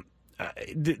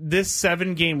this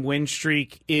 7-game win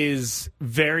streak is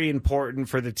very important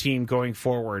for the team going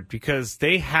forward, because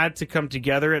they had to come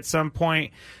together at some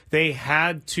point. They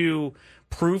had to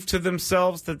prove to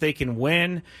themselves that they can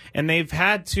win, and they've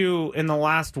had to, in the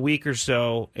last week or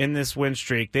so in this win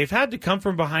streak, they've had to come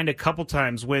from behind a couple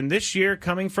times, when this year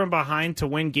coming from behind to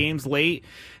win games late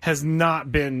has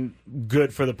not been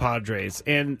good for the Padres.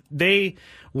 And they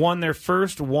won their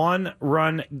first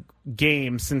one-run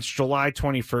game since July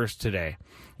 21st today,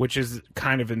 which is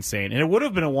kind of insane. And it would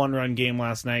have been a one-run game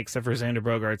last night, except for Xander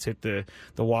Bogaerts hit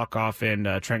the walk-off and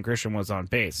Trent Grisham was on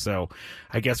base. So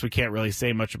I guess we can't really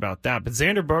say much about that. But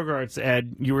Xander Bogaerts,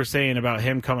 Ed, you were saying about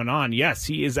him coming on. Yes,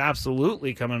 he is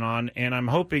absolutely coming on, and I'm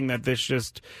hoping that this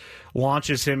just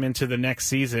launches him into the next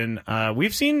season.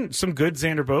 We've seen some good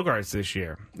Xander Bogaerts this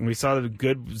year. We saw the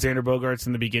good Xander Bogaerts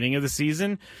in the beginning of the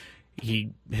season.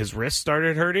 His wrist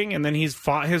started hurting, and then he's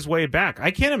fought his way back. I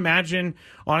can't imagine,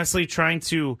 honestly, trying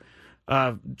to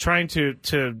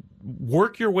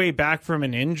work your way back from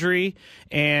an injury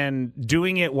and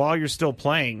doing it while you're still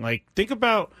playing. Like, think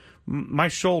about my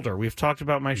shoulder. We've talked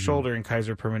about my shoulder in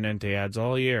Kaiser Permanente ads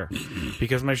all year,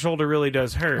 because my shoulder really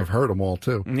does hurt. I've heard them all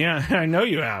too. Yeah, I know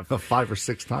you have. 5 or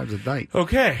 6 times a night.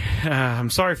 Okay, I'm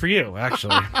sorry for you,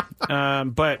 actually.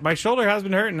 But my shoulder has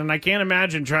been hurting, and I can't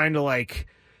imagine trying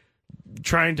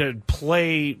to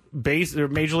play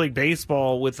Major League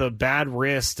Baseball with a bad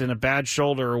wrist and a bad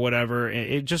shoulder or whatever.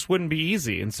 It just wouldn't be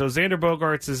easy. And so Xander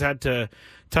Bogaerts has had to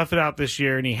tough it out this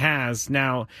year, and he has.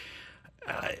 Now,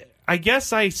 I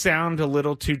guess I sound a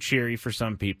little too cheery for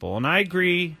some people, and I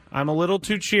agree. I'm a little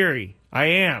too cheery. I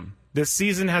am. This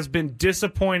season has been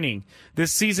disappointing.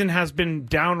 This season has been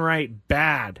downright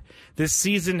bad. This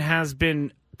season has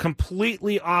been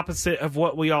completely opposite of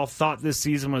what we all thought this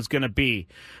season was going to be.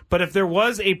 But if there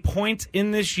was a point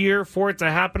in this year for it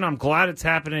to happen, I'm glad it's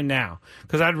happening now,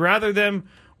 because I'd rather them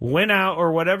win out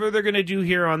or whatever they're going to do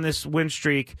here on this win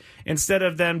streak, instead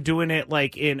of them doing it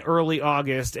like in early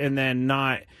August and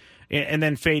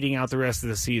then fading out the rest of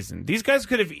the season. These guys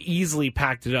could have easily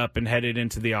packed it up and headed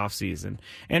into the offseason.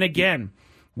 And again,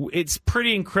 it's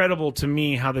pretty incredible to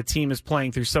me how the team is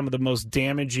playing through some of the most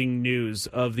damaging news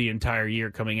of the entire year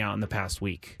coming out in the past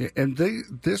week. And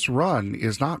this run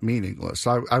is not meaningless.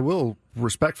 I will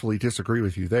respectfully disagree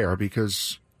with you there,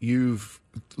 because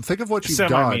think of what you've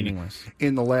done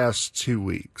in the last 2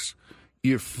 weeks.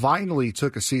 You finally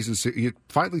took a series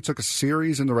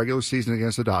in the regular season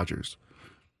against the Dodgers.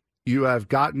 You have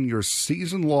gotten your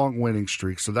season-long winning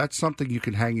streak, so that's something you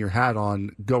can hang your hat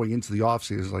on going into the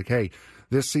offseason. Like, hey,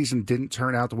 this season didn't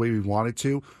turn out the way we wanted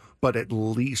to, but at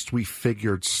least we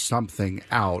figured something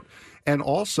out. And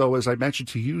also, as I mentioned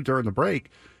to you during the break,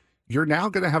 you're now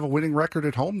going to have a winning record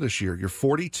at home this year. You're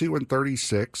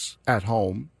 42-36 at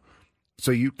home.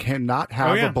 So you cannot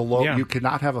have you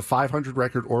cannot have a 500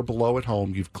 record or below at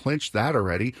home. You've clinched that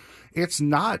already. It's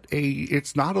not a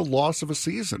loss of a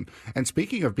season. And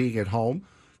speaking of being at home,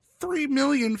 3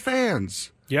 million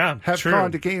fans have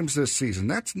gone to games this season.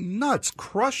 That's nuts,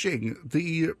 crushing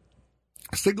the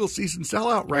single season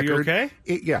sellout record. Are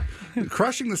you okay?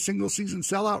 Crushing the single season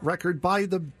sellout record by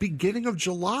the beginning of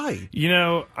July. You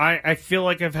know, I feel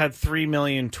like I've had 3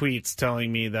 million tweets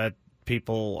telling me that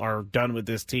people are done with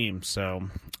this team. So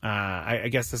I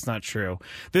guess that's not true.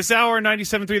 This hour,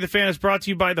 97.3 The Fan is brought to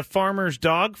you by The Farmer's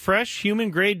Dog. Fresh,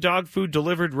 human-grade dog food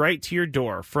delivered right to your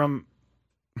door.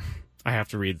 I have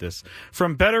to read this.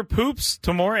 From better poops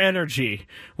to more energy.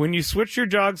 When you switch your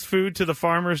dog's food to The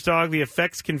Farmer's Dog, the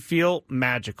effects can feel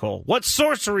magical. What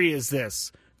sorcery is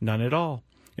this? None at all.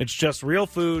 It's just real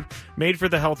food made for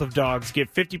the health of dogs.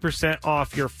 Get 50%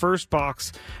 off your first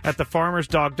box at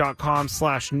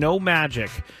thefarmersdog.com/no-magic.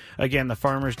 Again,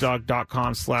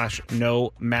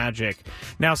 thefarmersdog.com/no-magic.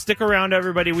 Now, stick around,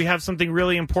 everybody. We have something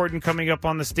really important coming up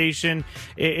on the station.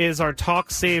 It is our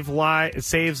Talk Saves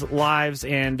Lives,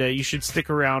 and you should stick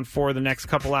around for the next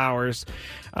couple hours.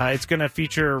 It's going to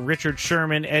feature Richard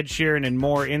Sherman, Ed Sheeran, and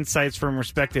more insights from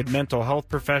respected mental health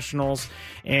professionals.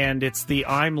 And it's the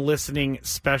I'm Listening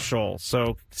special.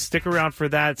 So stick around for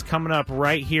that. It's coming up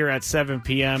right here at 7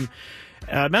 p.m.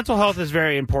 Mental health is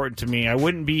very important to me. I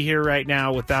wouldn't be here right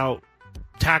now without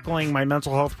tackling my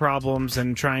mental health problems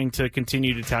and trying to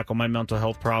continue to tackle my mental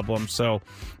health problems. So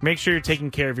make sure you're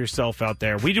taking care of yourself out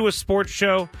there. We do a sports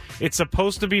show. It's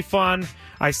supposed to be fun.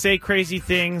 I say crazy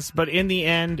things, but in the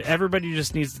end, everybody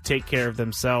just needs to take care of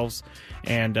themselves.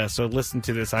 And so listen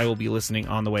to this. I will be listening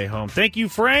on the way home. Thank you,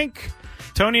 Frank.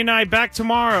 Tony and I back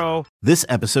tomorrow. This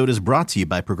episode is brought to you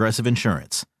by Progressive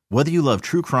Insurance. Whether you love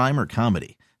true crime or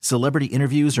comedy, celebrity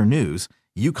interviews or news,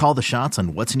 you call the shots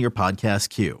on what's in your podcast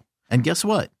queue. And guess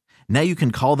what? Now you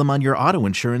can call them on your auto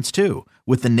insurance too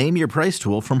with the Name Your Price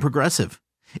tool from Progressive.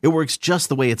 It works just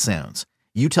the way it sounds.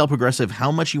 You tell Progressive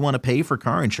how much you want to pay for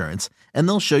car insurance, and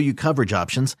they'll show you coverage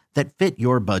options that fit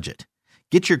your budget.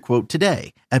 Get your quote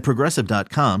today at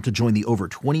Progressive.com to join the over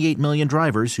 28 million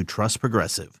drivers who trust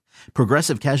Progressive.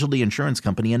 Progressive Casualty Insurance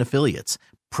Company and Affiliates.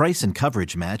 Price and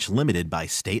coverage match limited by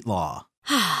state law.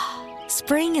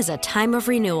 Spring is a time of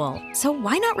renewal, so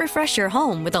why not refresh your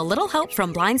home with a little help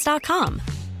from Blinds.com?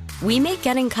 We make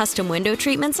getting custom window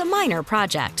treatments a minor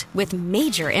project with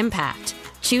major impact.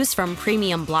 Choose from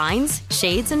premium blinds,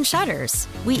 shades, and shutters.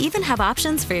 We even have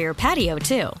options for your patio,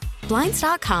 too.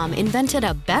 Blinds.com invented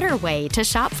a better way to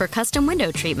shop for custom window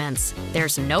treatments.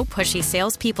 There's no pushy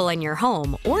salespeople in your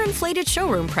home or inflated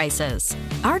showroom prices.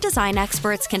 Our design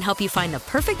experts can help you find the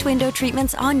perfect window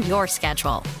treatments on your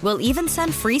schedule. We'll even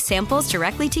send free samples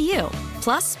directly to you.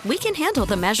 Plus, we can handle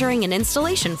the measuring and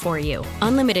installation for you.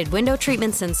 Unlimited window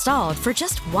treatments installed for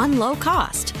just one low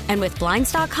cost. And with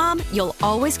Blinds.com, you'll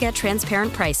always get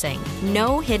transparent pricing.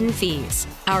 No hidden fees.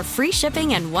 Our free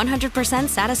shipping and 100%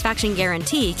 satisfaction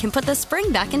guarantee can put the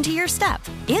spring back into your step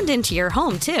and into your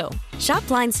home, too. Shop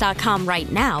Blinds.com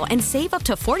right now and save up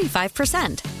to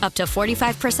 45%. Up to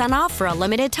 45% off for a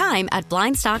limited time at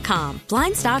Blinds.com.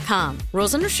 Blinds.com.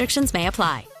 Rules and restrictions may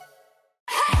apply.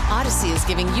 Odyssey is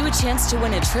giving you a chance to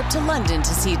win a trip to London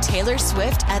to see Taylor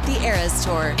Swift at the Eras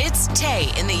Tour. It's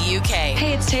Tay in the UK.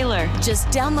 Hey, it's Taylor. Just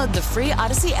download the free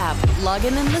Odyssey app, log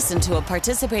in and listen to a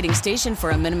participating station for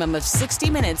a minimum of 60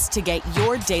 minutes to get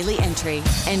your daily entry.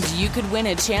 And you could win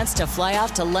a chance to fly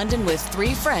off to London with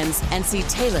 3 friends and see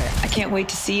Taylor. I can't wait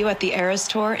to see you at the Eras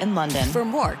Tour in London. For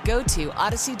more, go to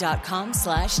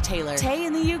odyssey.com/Taylor. Tay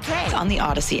in the UK. It's on the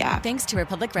Odyssey app. Thanks to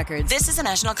Republic Records. This is a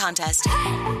national contest.